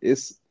left,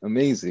 it's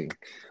amazing.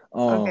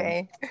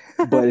 Okay.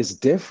 But it's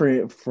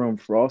different from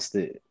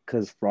frosted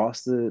because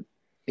frosted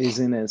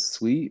isn't as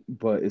sweet,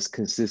 but it's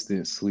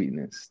consistent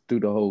sweetness through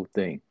the whole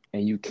thing.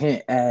 And you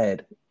can't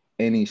add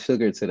any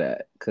sugar to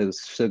that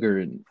because sugar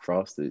in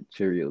frosted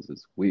Cheerios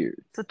is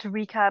weird. So to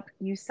recap,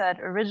 you said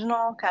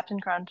original Captain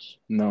Crunch.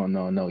 No.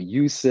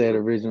 You said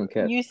original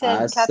cat. You I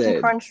said Captain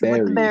said Crunch with the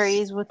berries.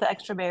 berries, with the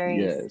extra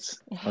berries. Yes.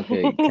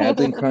 Okay.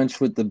 Captain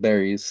Crunch with the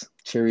berries,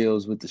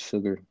 Cheerios with the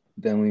sugar.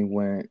 Then we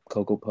went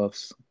Cocoa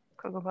Puffs.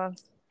 Cocoa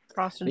Puffs.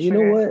 Frosted And you know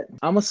sugar. what?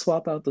 I'm gonna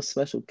swap out the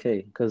Special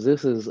K because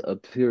this is a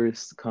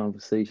purist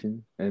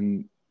conversation,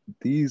 and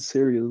these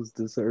cereals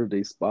deserve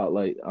a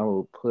spotlight. I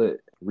will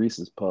put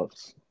Reese's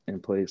Puffs in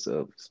place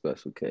of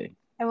Special K.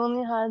 I've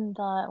only had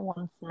that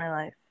once in my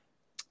life.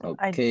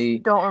 I Okay,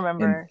 don't and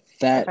remember if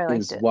that I liked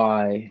is it.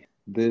 why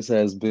this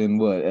has been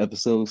what,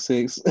 episode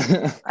 6?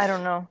 I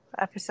don't know.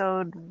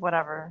 Episode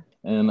whatever.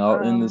 And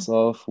I'll end this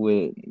off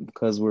with,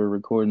 because we're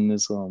recording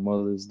this on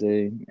Mother's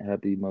Day.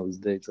 Happy Mother's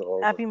Day to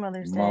all Happy the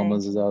Mother's Day.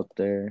 mamas out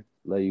there.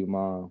 Love you,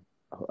 Mom.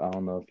 I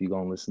don't know if you're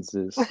gonna listen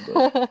to this,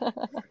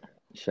 but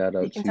shout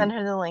out You can to send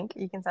her the link.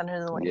 You can send her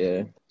the link.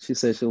 Yeah, she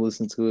said she'll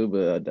listen to it,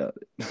 but I doubt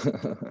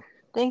it.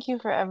 Thank you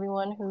for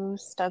everyone who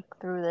stuck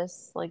through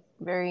this like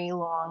very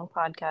long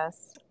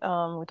podcast.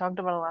 We talked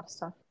about a lot of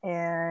stuff,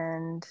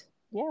 and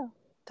yeah,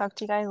 talk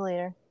to you guys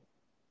later.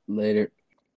 Later.